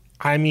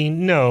 I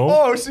mean, no.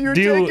 Oh, so you're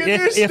taking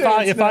this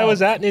stance if I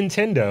was at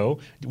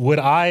Nintendo, would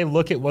I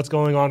look at what's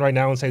going on right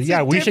now and say,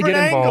 yeah, we should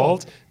get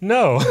involved?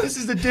 No. This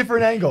is a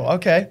different angle.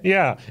 Okay.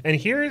 Yeah, and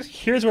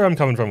here's where I'm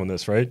coming from on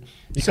this, right?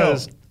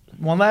 Because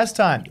one last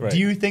time, right. Do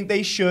you think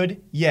they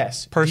should?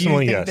 Yes.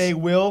 Personally, do you think yes. they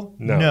will?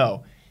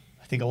 No.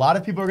 I think a lot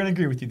of people are going to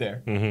agree with you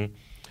there. Mm-hmm.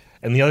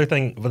 And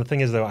the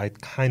thing is, though, I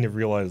kind of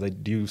realize I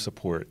do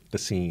support the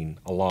scene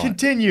a lot.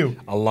 Continue.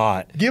 A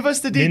lot. Give us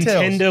the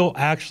details. Nintendo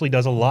actually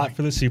does a lot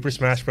for the Super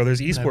Smash Bros.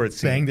 Esports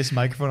scene. Bang this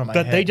microphone on my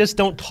head. But they just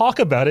don't talk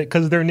about it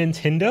because they're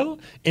Nintendo,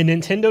 and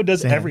Nintendo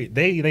does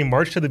they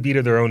march to the beat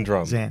of their own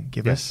drum. Zan,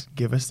 give us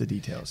the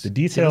details. The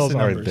details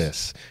are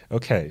this.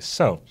 Okay,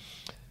 so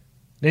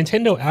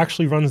Nintendo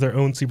actually runs their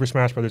own Super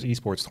Smash Bros.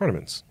 Esports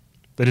tournaments.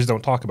 They just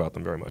don't talk about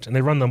them very much, and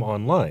they run them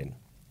online.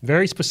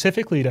 Very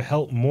specifically to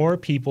help more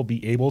people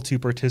be able to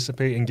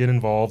participate and get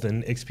involved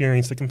and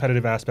experience the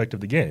competitive aspect of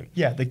the game.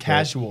 Yeah, the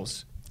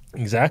casuals.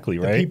 Right? Exactly,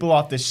 right? The people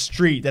off the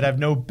street that have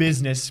no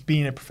business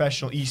being a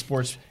professional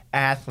esports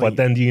athlete. But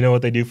then do you know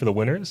what they do for the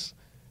winners?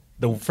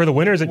 For the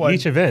winners at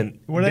each event,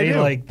 what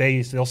do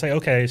they'll say,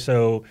 okay,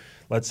 so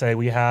let's say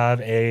we have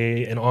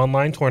an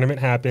online tournament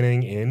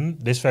happening in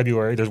this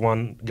February. There's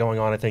one going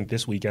on, I think,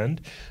 this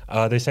weekend.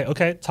 They say,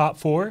 okay, top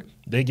 4,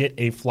 they get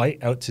a flight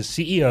out to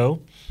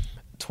CEO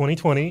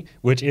 2020,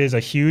 which is a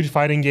huge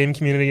fighting game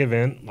community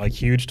event, like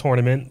huge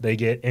tournament. They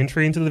get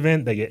entry into the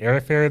event, they get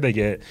airfare, they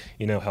get,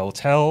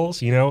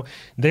 hotels,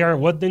 They are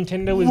what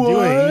Nintendo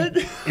is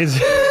doing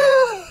is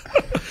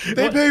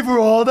they pay for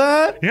all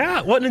that?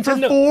 Yeah, what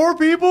Nintendo for 4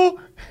 people?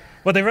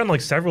 Well, they run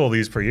like several of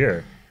these per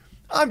year.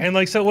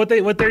 So what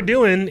they're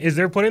doing is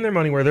they're putting their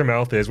money where their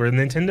mouth is, where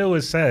Nintendo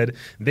has said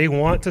they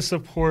want to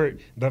support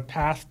the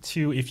path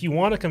to, if you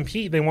want to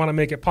compete, they want to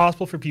make it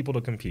possible for people to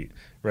compete,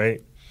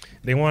 right?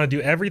 They want to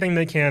do everything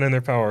they can in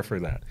their power for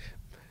that.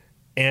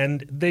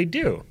 And they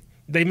do.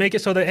 They make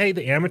it so that, hey,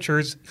 the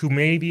amateurs who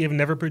maybe have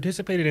never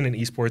participated in an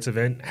esports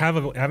event have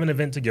an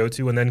event to go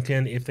to, and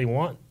then if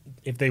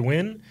they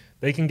win,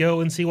 they can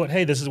go and see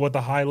this is what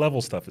the high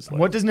level stuff is like.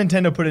 What does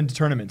Nintendo put into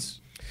tournaments?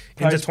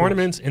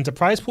 Into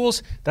prize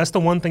pools, that's the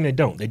one thing they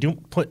don't. They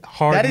don't put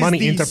hard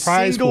money into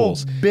prize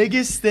pools. That is the single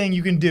biggest thing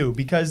you can do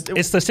because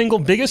it's the single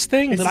biggest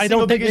thing that I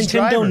don't think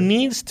Nintendo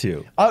needs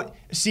to.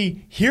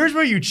 See, here's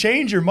where you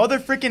change your mother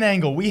freaking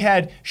angle. We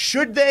had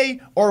should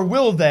they or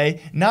will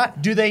they,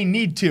 not do they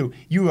need to.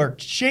 You are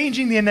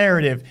changing the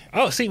narrative.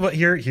 Oh, see, well,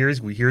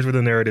 here's where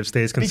the narrative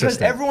stays consistent.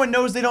 Because everyone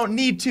knows they don't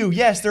need to.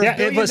 Yes, they're a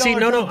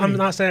billion-dollar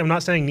company. I'm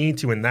not saying need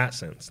to in that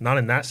sense. Not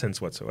in that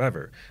sense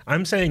whatsoever.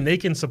 I'm saying they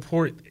can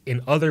support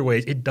in other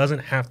ways. It doesn't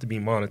have to be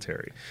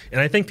monetary. And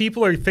I think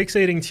people are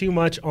fixating too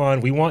much on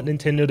we want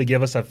Nintendo to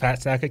give us a fat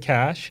stack of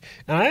cash.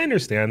 And I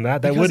understand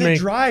that. Because it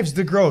drives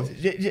the growth.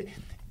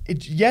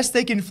 Yes,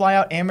 they can fly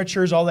out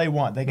amateurs all they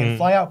want. They can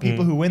fly out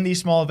people who win these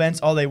small events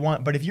all they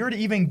want. But if you were to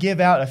even give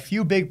out a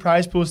few big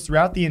prize pools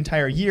throughout the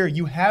entire year,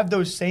 you have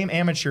those same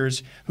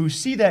amateurs who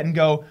see that and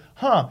go,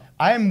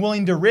 I am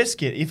willing to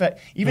risk it.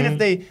 If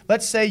they,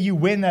 let's say you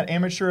win that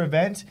amateur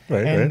event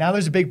now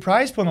there's a big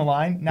prize pool on the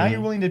line, now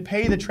you're willing to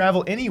pay the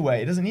travel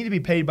anyway. It doesn't need to be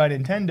paid by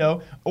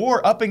Nintendo.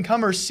 Or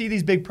up-and-comers see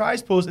these big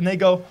prize pools and they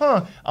go,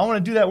 I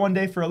want to do that one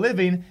day for a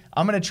living.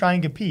 I'm going to try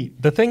and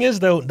compete. The thing is,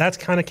 though, that's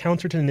kind of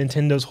counter to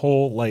Nintendo's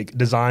whole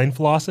design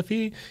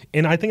philosophy.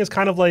 And I think it's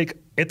kind of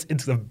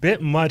it's a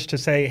bit much to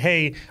say,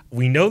 hey,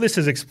 we know this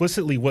is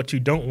explicitly what you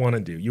don't want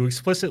to do. You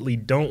explicitly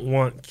don't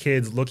want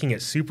kids looking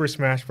at Super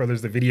Smash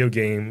Bros., the video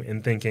game,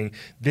 and thinking,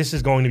 this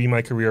is going to be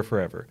my career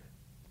forever.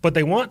 But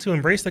they want to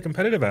embrace the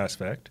competitive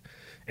aspect.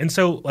 And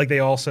so,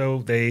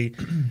 they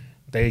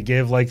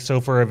give, so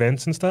for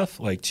events and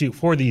stuff,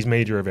 for these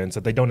major events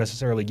that they don't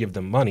necessarily give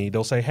them money,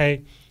 they'll say,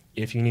 hey,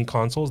 if you need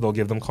consoles, they'll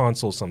give them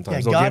consoles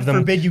sometimes. Yeah, they'll God give them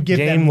forbid you give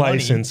game them money.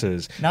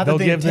 licenses. Not that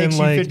it takes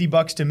you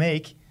 $50 to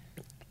make.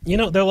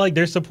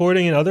 They're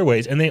supporting in other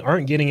ways, and they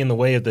aren't getting in the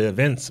way of the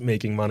events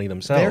making money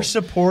themselves. Their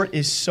support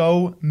is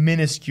so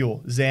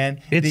minuscule,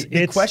 Zan.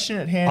 The question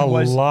at hand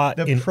was a lot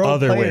the in pro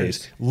other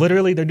players. ways.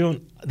 Literally, they're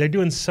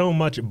doing so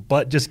much,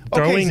 but just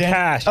throwing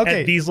cash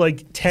at these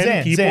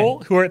 10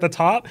 people who are at the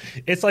top.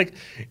 It's like.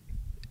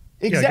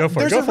 Exactly.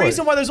 There's a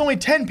reason why there's only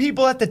 10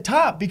 people at the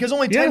top, because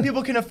only 10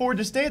 people can afford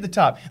to stay at the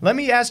top. Let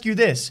me ask you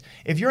this.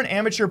 If you're an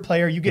amateur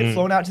player, you get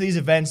flown out to these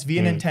events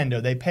via Nintendo.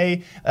 They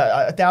pay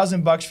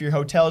 $1,000 for your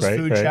hotels,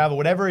 food, travel,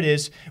 whatever it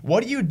is.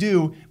 What do you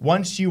do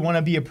once you want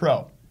to be a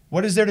pro?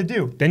 What is there to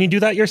do? Then you do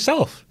that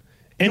yourself.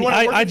 And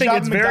I think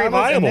it's very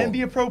viable. And then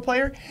be a pro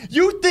player?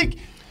 You think...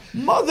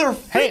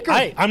 Motherfucker!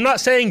 Hey, I'm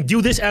not saying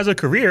do this as a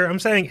career. I'm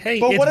saying, hey,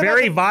 it's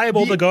very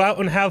viable to go out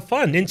and have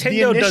fun. Nintendo does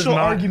not. The initial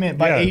argument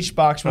by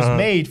HBox was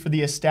made for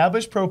the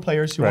established pro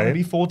players who want to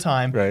be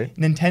full-time.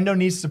 Nintendo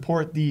needs to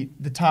support the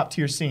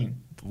top-tier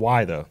scene.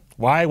 Why, though?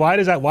 Why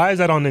is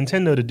that on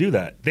Nintendo to do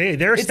that?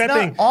 They're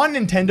stepping. It's not on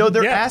Nintendo.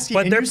 They're asking,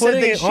 but and they're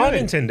putting it on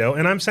should. Nintendo.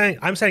 And I'm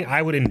saying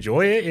I would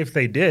enjoy it if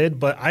they did.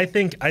 But I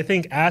think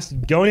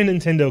going to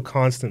Nintendo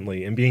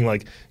constantly and being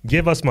like,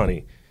 give us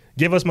money.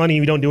 Give us money,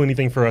 you don't do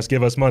anything for us,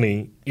 give us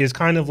money, is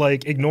kind of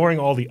like ignoring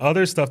all the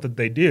other stuff that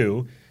they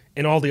do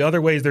in all the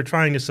other ways they're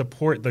trying to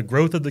support the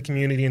growth of the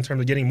community in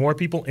terms of getting more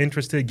people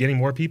interested, getting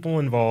more people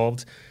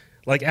involved.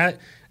 Like at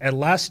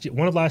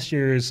one of last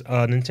year's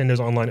Nintendo's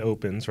Online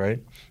Opens, right?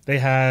 They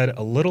had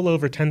a little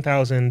over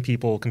 10,000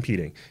 people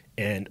competing,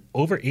 and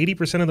over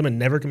 80% of them had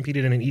never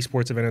competed in an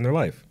esports event in their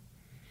life.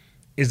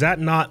 Is that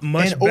not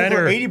much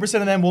better? Over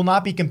 80% of them will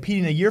not be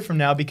competing a year from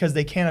now because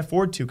they can't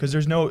afford to, because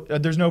there's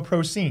no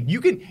pro scene.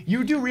 You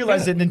do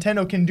realize that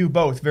Nintendo can do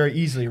both very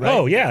easily, right?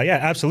 Oh yeah,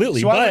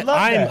 absolutely. So but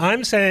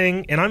I'm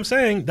saying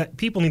that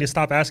people need to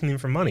stop asking them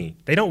for money.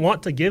 They don't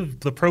want to give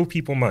the pro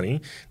people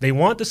money. They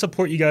want to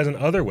support you guys in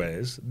other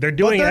ways. They're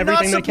doing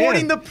everything they can. They're not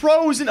supporting the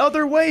pros in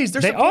other ways.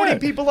 They're supporting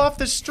people off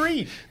the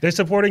street. They're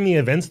supporting the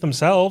events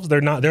themselves.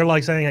 They're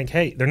like saying like,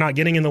 hey, they're not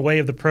getting in the way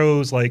of the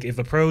pros. Like if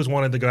the pros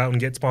wanted to go out and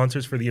get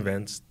sponsors for the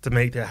events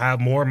to have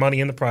more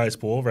money in the prize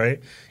pool, right?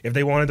 If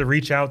they wanted to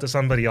reach out to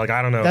somebody, like,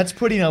 I don't know. That's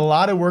putting a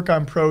lot of work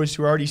on pros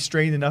who are already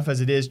strained enough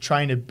as it is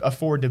trying to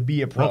afford to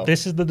be a pro. Well,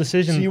 this is the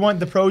decision. So you want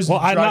the pros to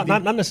drive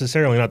not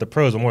necessarily not the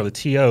pros, but more the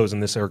TOs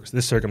in this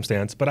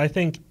circumstance. But I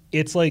think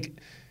it's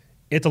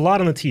a lot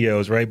on the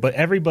TOs, right? But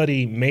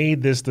everybody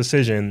made this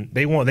decision.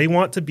 They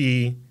want to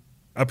be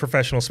a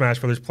professional Smash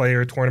Brothers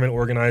player, tournament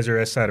organizer,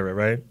 etc.,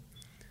 right?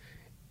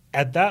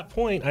 At that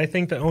point, I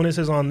think the onus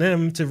is on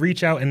them to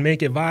reach out and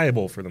make it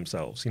viable for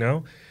themselves, you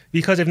know?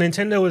 Because if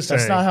Nintendo is saying...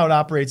 That's not how it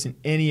operates in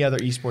any other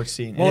esports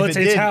scene. Well,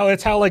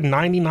 it's how like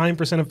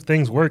 99% of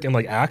things work in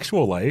like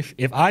actual life.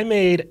 If I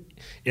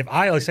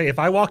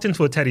walked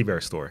into a teddy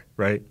bear store,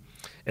 right?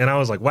 And I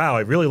was like, wow, I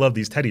really love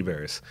these teddy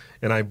bears.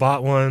 And I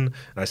bought one, and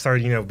I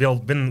started,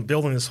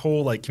 building this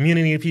whole like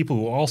community of people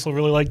who also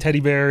really like teddy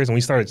bears, and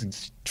we started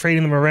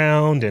trading them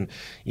around and,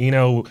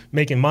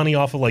 making money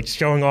off of like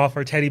showing off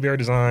our teddy bear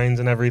designs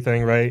and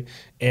everything, right?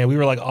 And we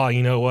were like, oh,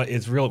 you know what?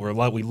 It's real.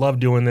 We love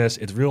doing this.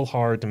 It's real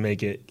hard to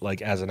make it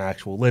like as an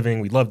actual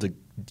living. We'd love to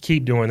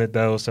keep doing it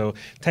though. So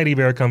teddy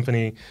bear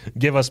company,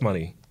 give us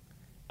money.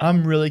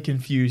 I'm really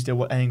confused at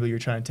what angle you're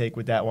trying to take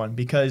with that one,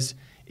 because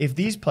if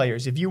these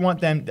players, if you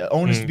want them, the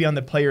onus to be on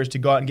the players to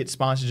go out and get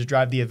sponsors to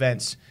drive the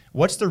events,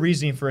 what's the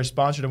reasoning for a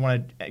sponsor to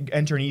want to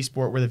enter an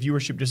esport where the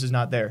viewership just is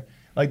not there?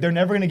 Like, they're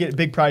never going to get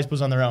big prize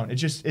pools on their own.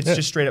 It's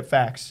just straight up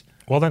facts.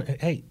 Well, then,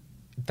 hey,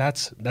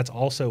 that's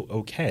also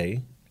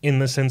okay in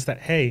the sense that,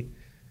 hey,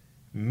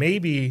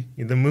 maybe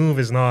the move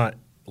is not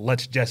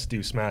let's just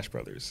do Smash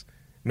Brothers.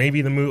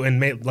 Maybe the move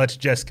let's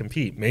just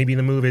compete. Maybe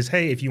the move is,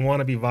 hey, if you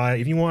want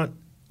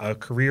a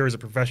career as a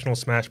professional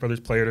Smash Brothers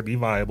player to be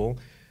viable,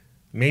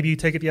 maybe you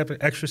take it the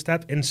extra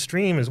step and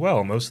stream as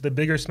well. Most of the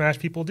bigger Smash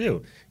people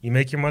do. You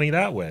make your money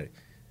that way.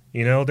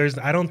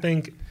 I don't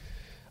think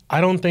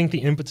the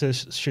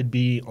impetus should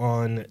be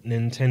on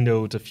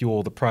Nintendo to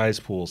fuel the prize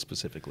pool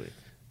specifically.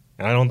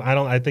 And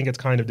I think it's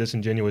kind of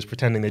disingenuous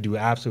pretending they do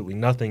absolutely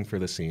nothing for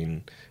the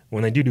scene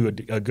when they do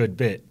a good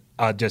bit.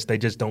 They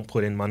just don't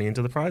put in money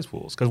into the prize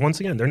pools. Because once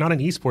again, they're not an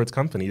esports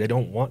company. They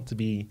don't want to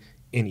be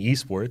in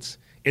esports.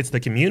 It's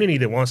the community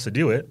that wants to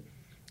do it,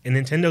 and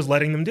Nintendo's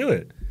letting them do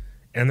it.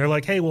 And they're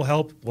like, hey, we'll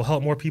help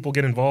more people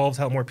get involved,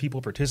 help more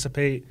people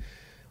participate.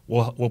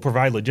 We'll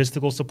provide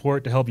logistical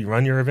support to help you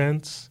run your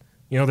events.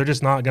 They're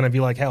just not going to be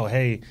like, hell,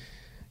 hey,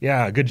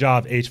 yeah, good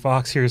job, H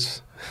Fox.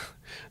 Here's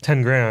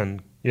 $10,000.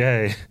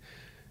 Yay.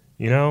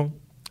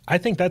 I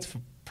think that's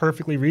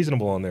perfectly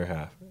reasonable on their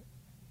half.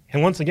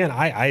 And once again,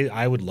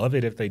 I would love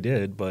it if they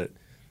did, but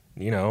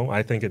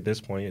I think at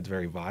this point it's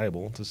very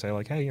viable to say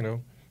like, hey,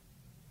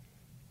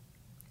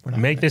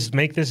 make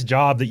this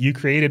job that you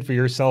created for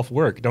yourself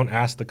work. Don't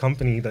ask the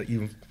company that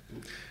you've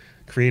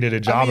created a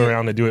job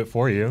around to do it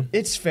for you.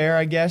 It's fair,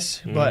 I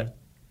guess, but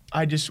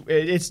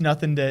it's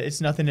nothing to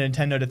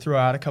Nintendo to throw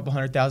out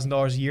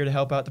 $200,000 a year to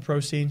help out the pro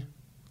scene.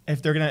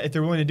 If they're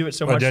willing to do it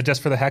so much,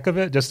 just for the heck of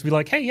it, just to be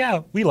like, hey,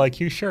 yeah, we like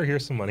you, sure,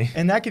 here's some money,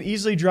 and that could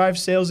easily drive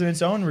sales in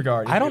its own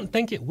regard. I don't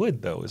think it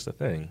would, though, is the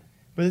thing.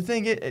 But the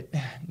thing,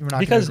 we're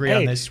not going to agree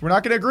on this. We're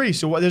not going to agree.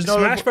 So there's no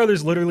Smash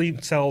Brothers literally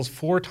sells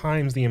 4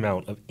 times the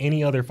amount of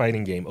any other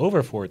fighting game,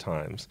 over 4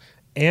 times,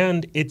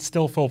 and it's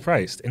still full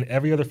priced. And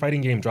every other fighting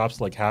game drops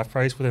like half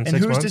price within 6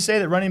 months. And who's to say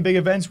that running big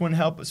events wouldn't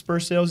help spur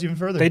sales even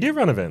further? They do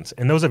run events,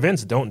 and those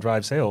events don't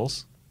drive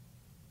sales.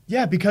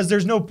 Yeah, because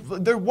there's no.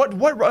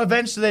 What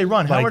events do they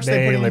run? How much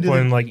they put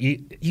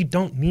into? You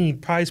don't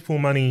need prize pool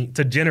money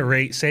to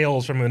generate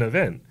sales from an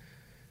event.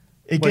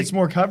 It gets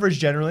more coverage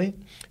generally.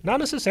 Not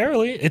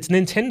necessarily. It's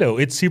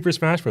Nintendo. It's Super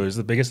Smash Bros.,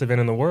 the biggest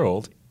event in the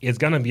world. It's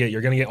gonna be it.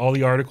 You're gonna get all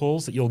the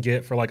articles that you'll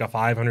get for like a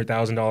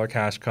 $500,000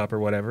 cash cup or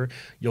whatever.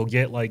 You'll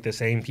get like the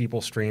same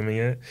people streaming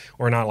it,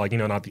 or not like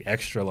not the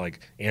extra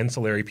like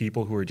ancillary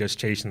people who are just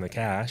chasing the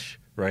cash,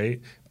 right?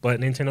 But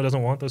Nintendo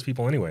doesn't want those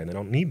people anyway, and they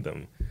don't need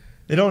them.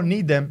 They don't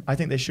need them. I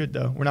think they should,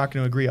 though. We're not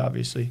going to agree,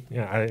 obviously.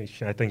 Yeah,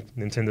 I think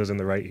Nintendo's in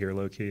the right here,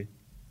 low key.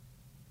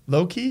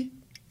 Low key?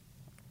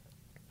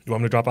 You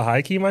want me to drop a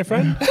high key, my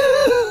friend?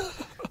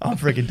 I'm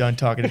freaking done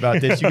talking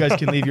about this. You guys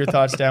can leave your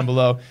thoughts down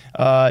below.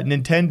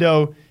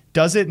 Nintendo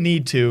doesn't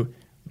need to,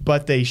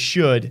 but they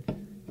should,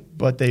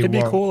 but they won't.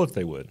 It'd be cool if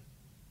they would.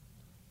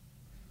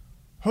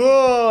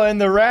 Oh,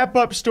 and the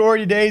wrap-up story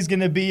today is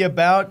going to be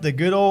about the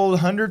good old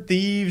 100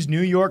 Thieves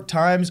New York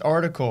Times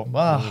article.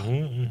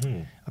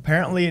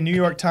 Apparently, in New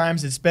York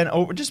Times, it's been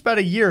just about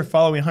a year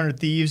following 100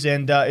 Thieves,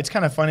 and it's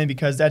kind of funny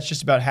because that's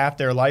just about half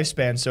their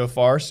lifespan so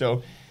far.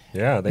 So,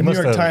 yeah, the New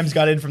York Times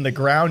got in from the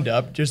ground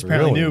up. Just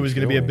apparently knew it was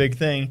going to be a big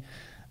thing.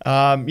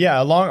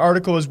 A long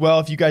article as well.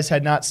 If you guys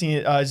had not seen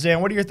it,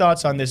 Zan, what are your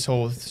thoughts on this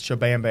whole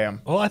shabam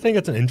bam? Well, I think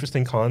it's an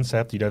interesting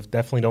concept. You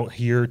definitely don't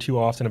hear too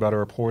often about a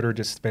reporter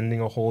just spending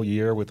a whole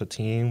year with a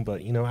team.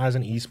 But, as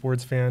an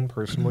esports fan,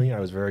 personally, I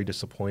was very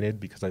disappointed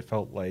because I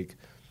felt like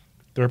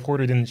the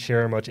reporter didn't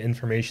share much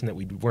information that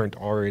we weren't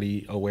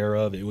already aware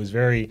of.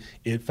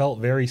 It felt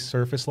very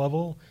surface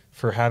level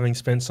for having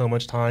spent so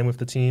much time with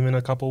the team in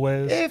a couple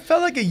ways. It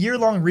felt like a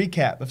year-long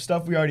recap of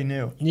stuff we already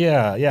knew.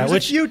 Yeah. There's a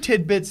few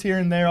tidbits here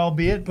and there,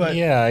 albeit, but...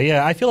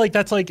 Yeah. I feel like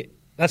that's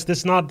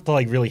not to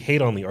really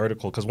hate on the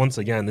article, because once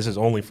again, this is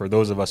only for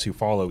those of us who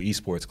follow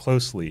esports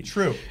closely.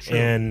 True.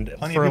 And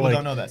plenty of people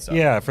don't know that stuff.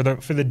 Yeah, for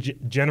the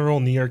general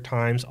New York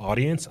Times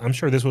audience, I'm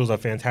sure this was a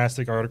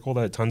fantastic article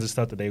that had tons of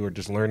stuff that they were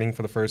just learning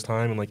for the first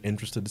time and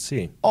interested to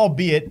see.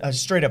 Albeit a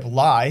straight up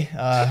lie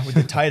with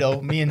the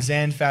title. Me and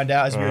Zan found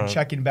out as we were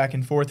checking back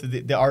and forth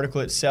the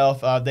article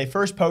itself. They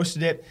first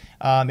posted it.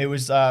 It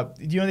was. Do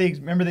you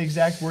remember the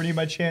exact wording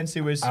by chance?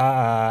 It was.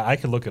 I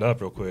could look it up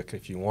real quick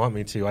if you want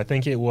me to. I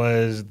think it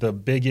was the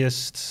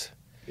biggest.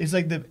 It's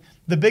like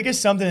the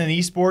biggest something in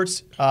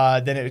esports,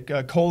 then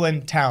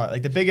colon talent.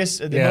 Like the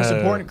most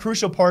important,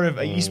 crucial part of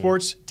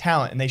esports,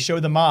 talent. And they show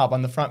the mob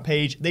on the front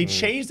page. They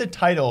changed the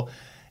title.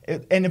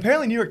 And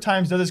apparently New York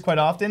Times does this quite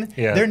often.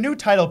 Yeah. Their new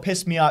title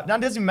pissed me off. Now,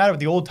 it doesn't even matter what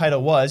the old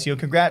title was.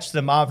 Congrats to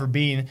the mob for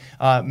being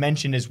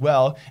mentioned as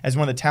well as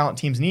one of the talent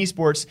teams in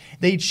esports.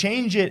 They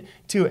change it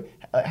to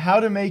how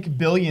to make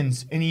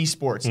billions in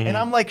esports. And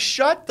I'm like,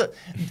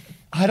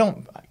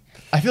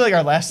 I feel like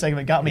our last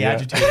segment got me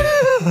agitated.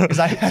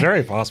 It's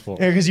very possible.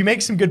 Because you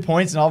make some good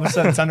points and all of a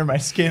sudden it's under my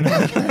skin.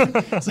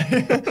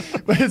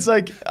 But it's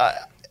like...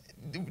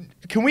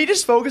 can we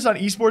just focus on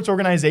esports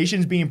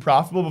organizations being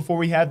profitable before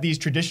we have these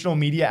traditional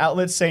media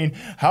outlets saying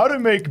how to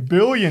make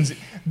billions?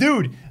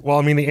 Dude. Well,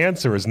 I mean, the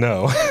answer is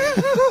no.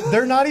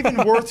 They're not even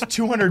worth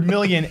 $200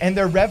 million, and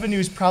their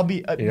revenue's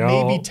probably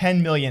maybe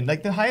 $10 million.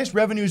 Like the highest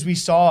revenues we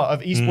saw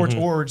of esports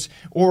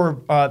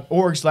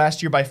orgs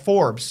last year by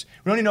Forbes,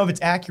 we don't even know if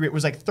it's accurate,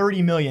 was like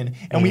 $30 million.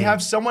 And we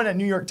have someone at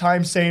New York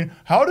Times saying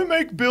how to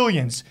make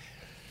billions.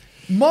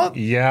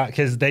 Yeah,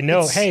 because they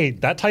know, hey,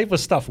 that type of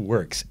stuff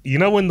works.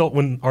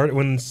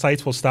 When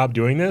sites will stop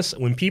doing this,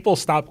 when people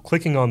stop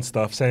clicking on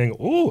stuff saying,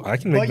 "Ooh, I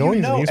can make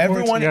millions in esports."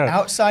 Everyone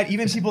outside,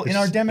 even people in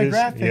our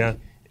demographic,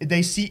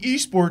 they see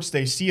esports,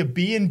 they see a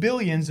B in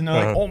billions, and they're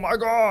like, "Oh my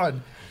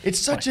god." It's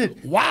such a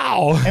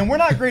wow, and we're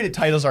not great at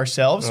titles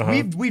ourselves.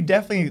 We've leaned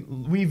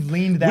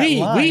that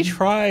line. We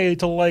try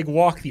to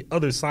walk the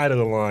other side of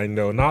the line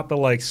though, not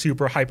the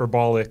super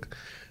hyperbolic.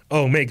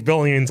 Oh, make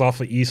billions off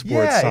the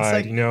esports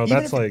side.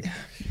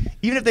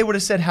 Even if they would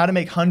have said how to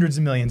make hundreds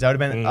of millions, that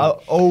would have been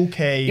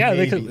okay. Yeah,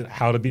 maybe. they could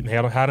how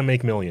to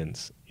make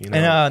millions.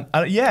 And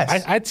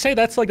yes, I'd say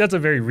that's a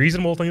very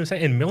reasonable thing to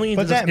say. And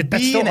millions,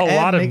 that's still a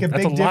lot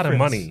of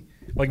money.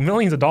 Like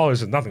millions of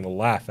dollars is nothing to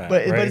laugh at.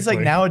 But it's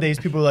nowadays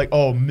people are like,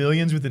 oh,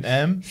 millions with an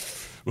M.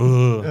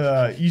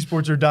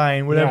 Esports are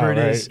dying, whatever it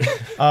is.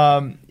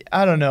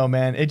 I don't know,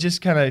 man. It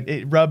just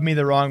it rubbed me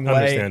the wrong way.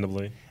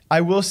 Understandably. I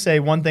will say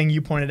one thing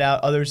you pointed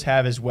out, others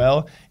have as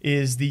well,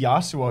 is the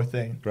Yasuo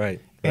thing. Right.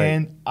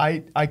 And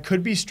I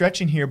could be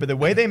stretching here, but the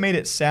way they made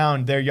it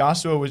sound, their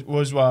Yasuo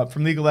was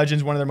from League of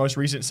Legends, one of their most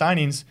recent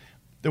signings.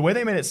 The way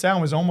they made it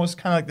sound was almost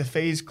kind of like the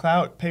FaZe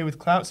pay with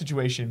clout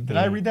situation. Did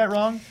I read that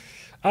wrong?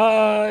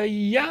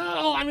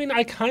 Yeah. I mean,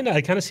 I kind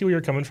of see where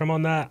you're coming from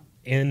on that.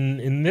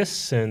 In this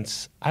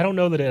sense, I don't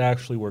know that it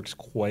actually works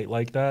quite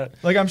like that.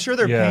 Like I'm sure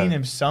they're paying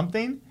him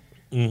something,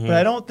 but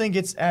I don't think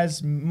it's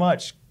as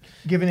much.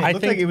 Given it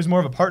looked like it was more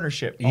of a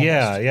partnership. Almost.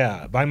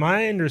 Yeah. By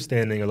my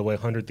understanding of the way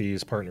 100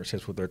 Thieves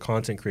partnerships with their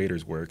content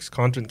creators works,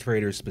 content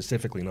creators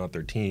specifically, not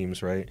their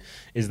teams, right,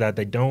 is that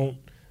they don't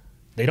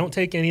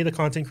take any of the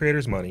content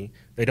creators' money.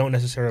 They don't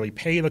necessarily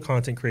pay the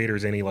content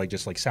creators any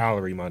just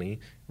salary money,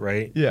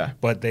 right? Yeah.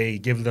 But they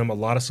give them a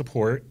lot of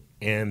support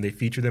and they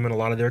feature them in a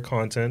lot of their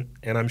content.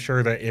 And I'm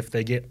sure that if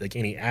they get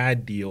any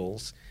ad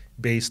deals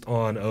based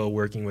on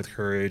working with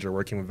Courage or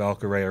working with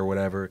Valkyrie or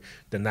whatever,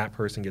 then that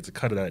person gets a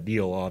cut of that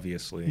deal,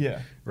 obviously.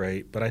 Yeah.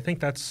 Right? But I think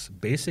that's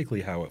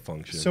basically how it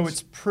functions. So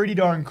it's pretty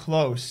darn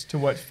close to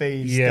what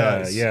FaZe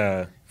does.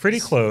 Yeah. Pretty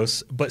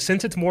close. But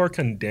since it's more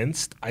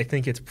condensed, I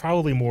think it's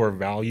probably more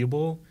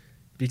valuable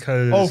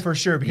because for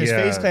sure, because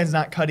FaZe Clan's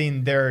not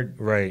cutting their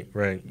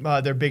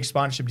their big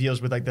sponsorship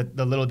deals with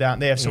the little down.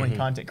 They have so many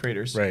content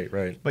creators,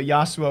 right. But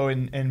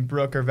Yasuo and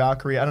Brooke or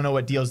Valkyrie, I don't know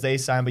what deals they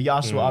sign, but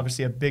Yasuo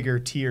obviously a bigger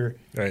tier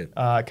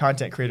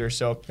content creator.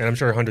 So and I'm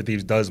sure 100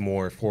 Thieves does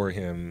more for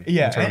him.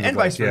 Yeah, and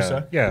vice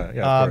versa. Yeah,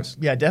 of course.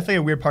 Yeah, definitely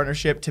a weird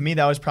partnership. To me,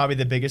 that was probably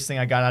the biggest thing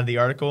I got out of the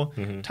article.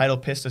 Title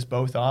pissed us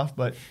both off,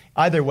 but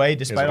either way,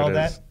 despite all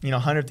that,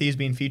 100 Thieves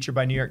being featured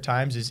by New York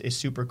Times is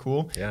super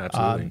cool. Yeah,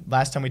 absolutely.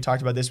 Last time we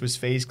talked about this was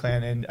FaZe FaZe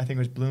Clan, and I think it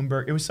was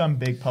Bloomberg. It was some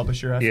big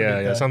publisher.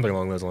 Something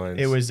along those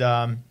lines. It was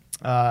first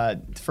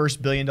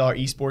 $1 billion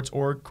esports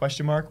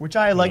org ? Which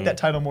I like that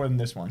title more than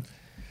this one.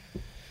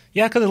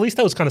 Yeah, because at least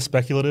that was kind of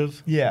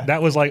speculative. Yeah.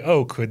 That was like,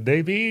 oh, could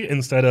they be?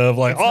 Instead of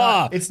like,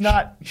 it's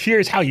not.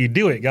 Here's how you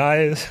do it,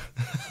 guys.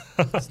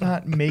 It's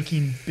not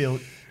making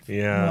build.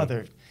 Yeah.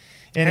 Mother.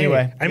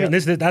 Anyway. Hey, I mean,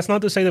 that's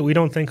not to say that we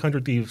don't think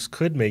 100 Thieves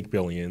could make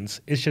billions.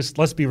 It's just,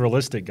 let's be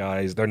realistic,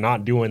 guys. They're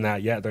not doing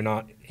that yet. They're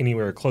not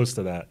anywhere close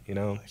to that, you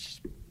know?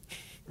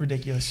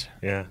 Ridiculous.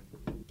 Yeah.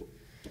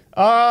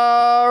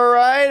 All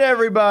right,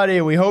 everybody.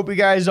 We hope you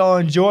guys all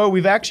enjoy.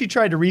 We've actually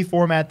tried to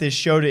reformat this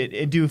show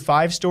to do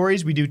 5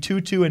 stories. We do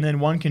 2, and then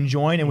 1 can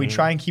join, and we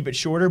try and keep it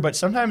shorter. But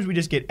sometimes we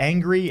just get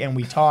angry and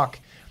we talk.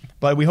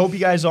 But we hope you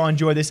guys all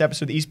enjoy this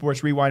episode of the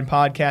Esports Rewind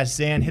podcast.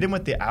 Zan, hit him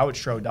with the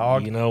outro,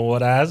 dog. You know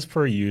what? As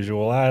per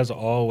usual, as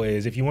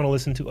always, if you want to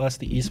listen to us,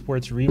 the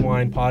Esports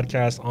Rewind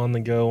podcast on the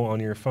go on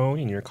your phone,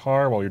 in your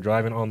car, while you're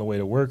driving on the way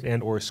to work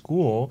and or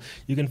school,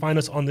 you can find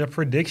us on the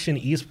Prediction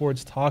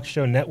Esports Talk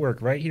Show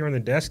Network right here on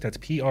the desk. That's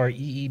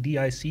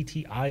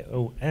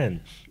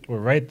PREEDICTION. We're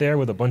right there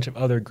with a bunch of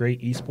other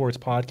great esports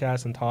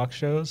podcasts and talk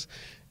shows.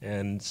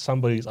 And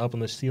somebody's up on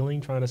the ceiling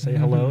trying to say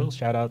hello.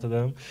 Shout out to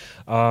them.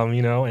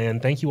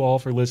 And thank you all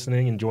for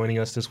listening and joining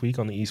us this week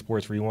on the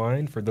Esports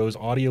Rewind. For those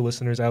audio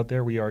listeners out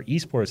there, we are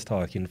Esports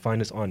Talk. You can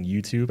find us on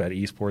YouTube at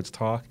Esports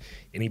Talk.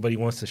 Anybody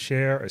wants to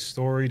share a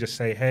story, just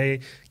say, hey,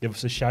 give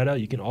us a shout out.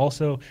 You can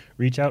also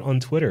reach out on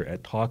Twitter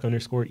at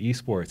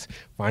talk_esports.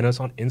 Find us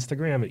on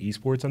Instagram at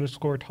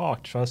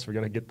esports_talk. Trust, we're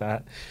going to get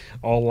that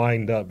all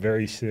lined up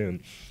very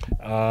soon.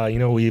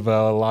 We've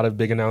a lot of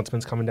big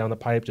announcements coming down the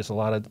pipe, just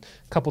a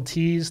couple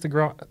T's to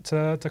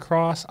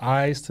cross,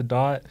 I's to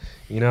dot.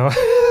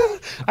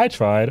 I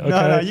tried. Okay.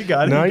 No, you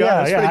got it.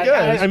 Pretty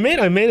good.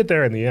 I made it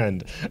there in the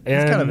end. And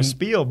it's kind of a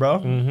spiel,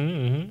 bro.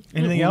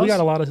 Anything else? We got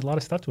a lot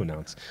of stuff to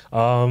announce.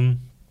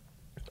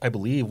 I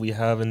believe we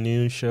have a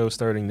new show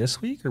starting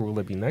this week, or will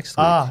it be next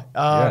week?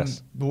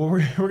 Yes.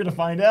 We're going to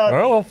find out.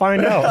 Oh, we'll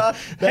find out.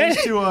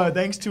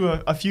 Thanks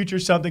to a future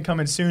something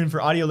coming soon.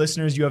 For audio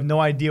listeners, you have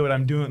no idea what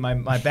I'm doing with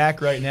my back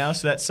right now,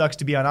 so that sucks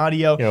to be on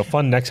audio.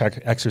 Fun neck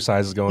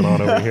exercises going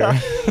on over here.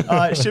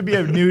 It should be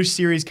a new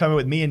series coming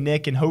with me and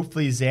Nick, and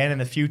hopefully Zan in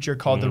the future,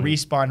 called the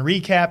Respawn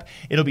Recap.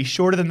 It'll be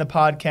shorter than the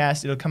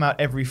podcast. It'll come out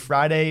every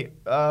Friday.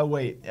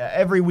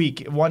 Every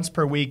week, once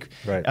per week.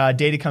 Right.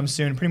 Data comes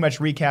soon, pretty much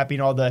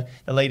recapping all the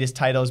latest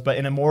titles, but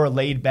in a more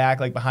laid back,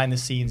 like behind the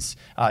scenes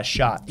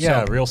shot.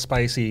 Yeah, real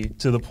spicy,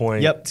 to the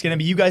point. Yep, it's gonna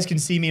be. You guys can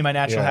see me in my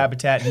natural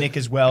habitat, Nick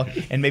as well,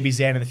 and maybe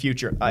Zan in the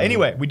future.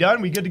 Anyway, we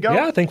done? We good to go?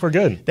 Yeah, I think we're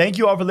good. Thank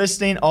you all for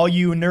listening, all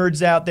you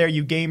nerds out there,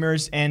 you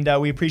gamers, and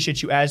we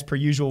appreciate you as per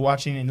usual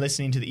watching and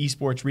listening to the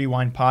Esports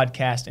Rewind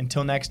podcast.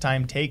 Until next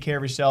time, take care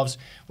of yourselves.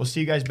 We'll see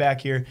you guys back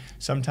here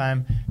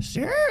sometime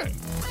soon.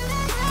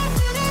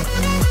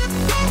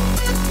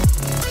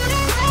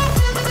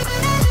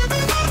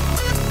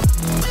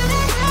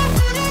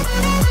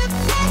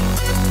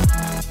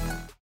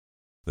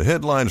 The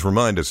headlines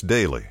remind us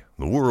daily,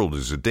 the world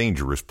is a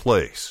dangerous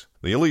place.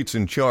 The elites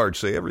in charge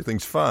say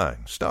everything's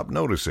fine, stop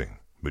noticing.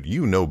 But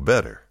you know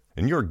better.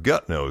 And your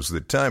gut knows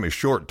that time is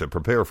short to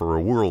prepare for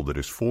a world that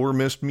is 4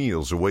 missed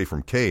meals away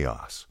from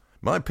chaos.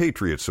 My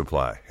Patriot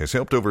Supply has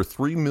helped over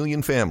 3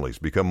 million families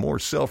become more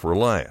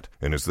self-reliant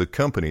and is the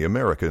company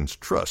Americans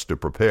trust to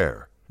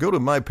prepare. Go to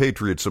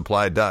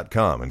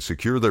MyPatriotSupply.com and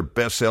secure their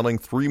best-selling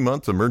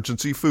 3-month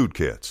emergency food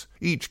kits.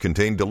 Each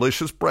contain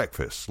delicious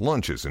breakfasts,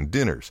 lunches, and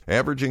dinners,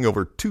 averaging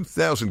over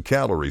 2,000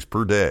 calories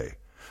per day.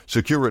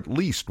 Secure at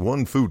least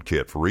 1 food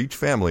kit for each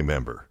family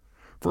member.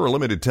 For a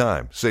limited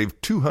time, save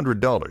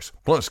 $200,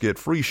 plus get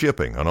free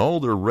shipping on all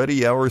their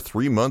Ready Hour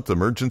 3-month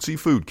emergency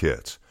food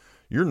kits.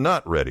 You're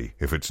not ready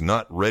if it's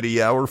not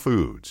Ready Hour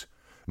Foods.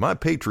 My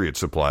Patriot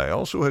Supply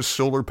also has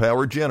solar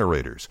power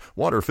generators,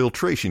 water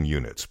filtration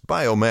units,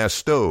 biomass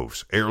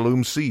stoves,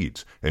 heirloom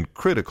seeds, and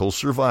critical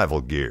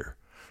survival gear.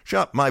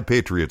 Shop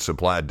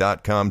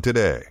MyPatriotSupply.com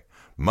today.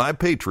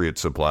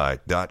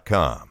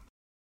 MyPatriotSupply.com.